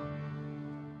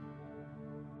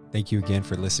 Thank you again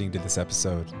for listening to this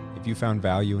episode. If you found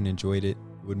value and enjoyed it,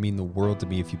 it would mean the world to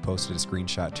me if you posted a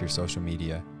screenshot to your social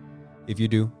media. If you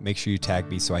do, make sure you tag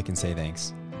me so I can say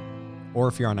thanks. Or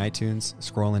if you're on iTunes,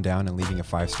 scrolling down and leaving a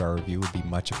 5-star review would be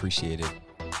much appreciated.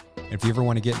 And if you ever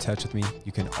want to get in touch with me,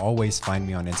 you can always find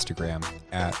me on Instagram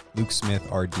at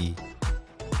LukeSmithRD.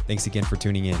 Thanks again for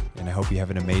tuning in, and I hope you have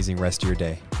an amazing rest of your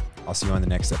day. I'll see you on the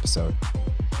next episode.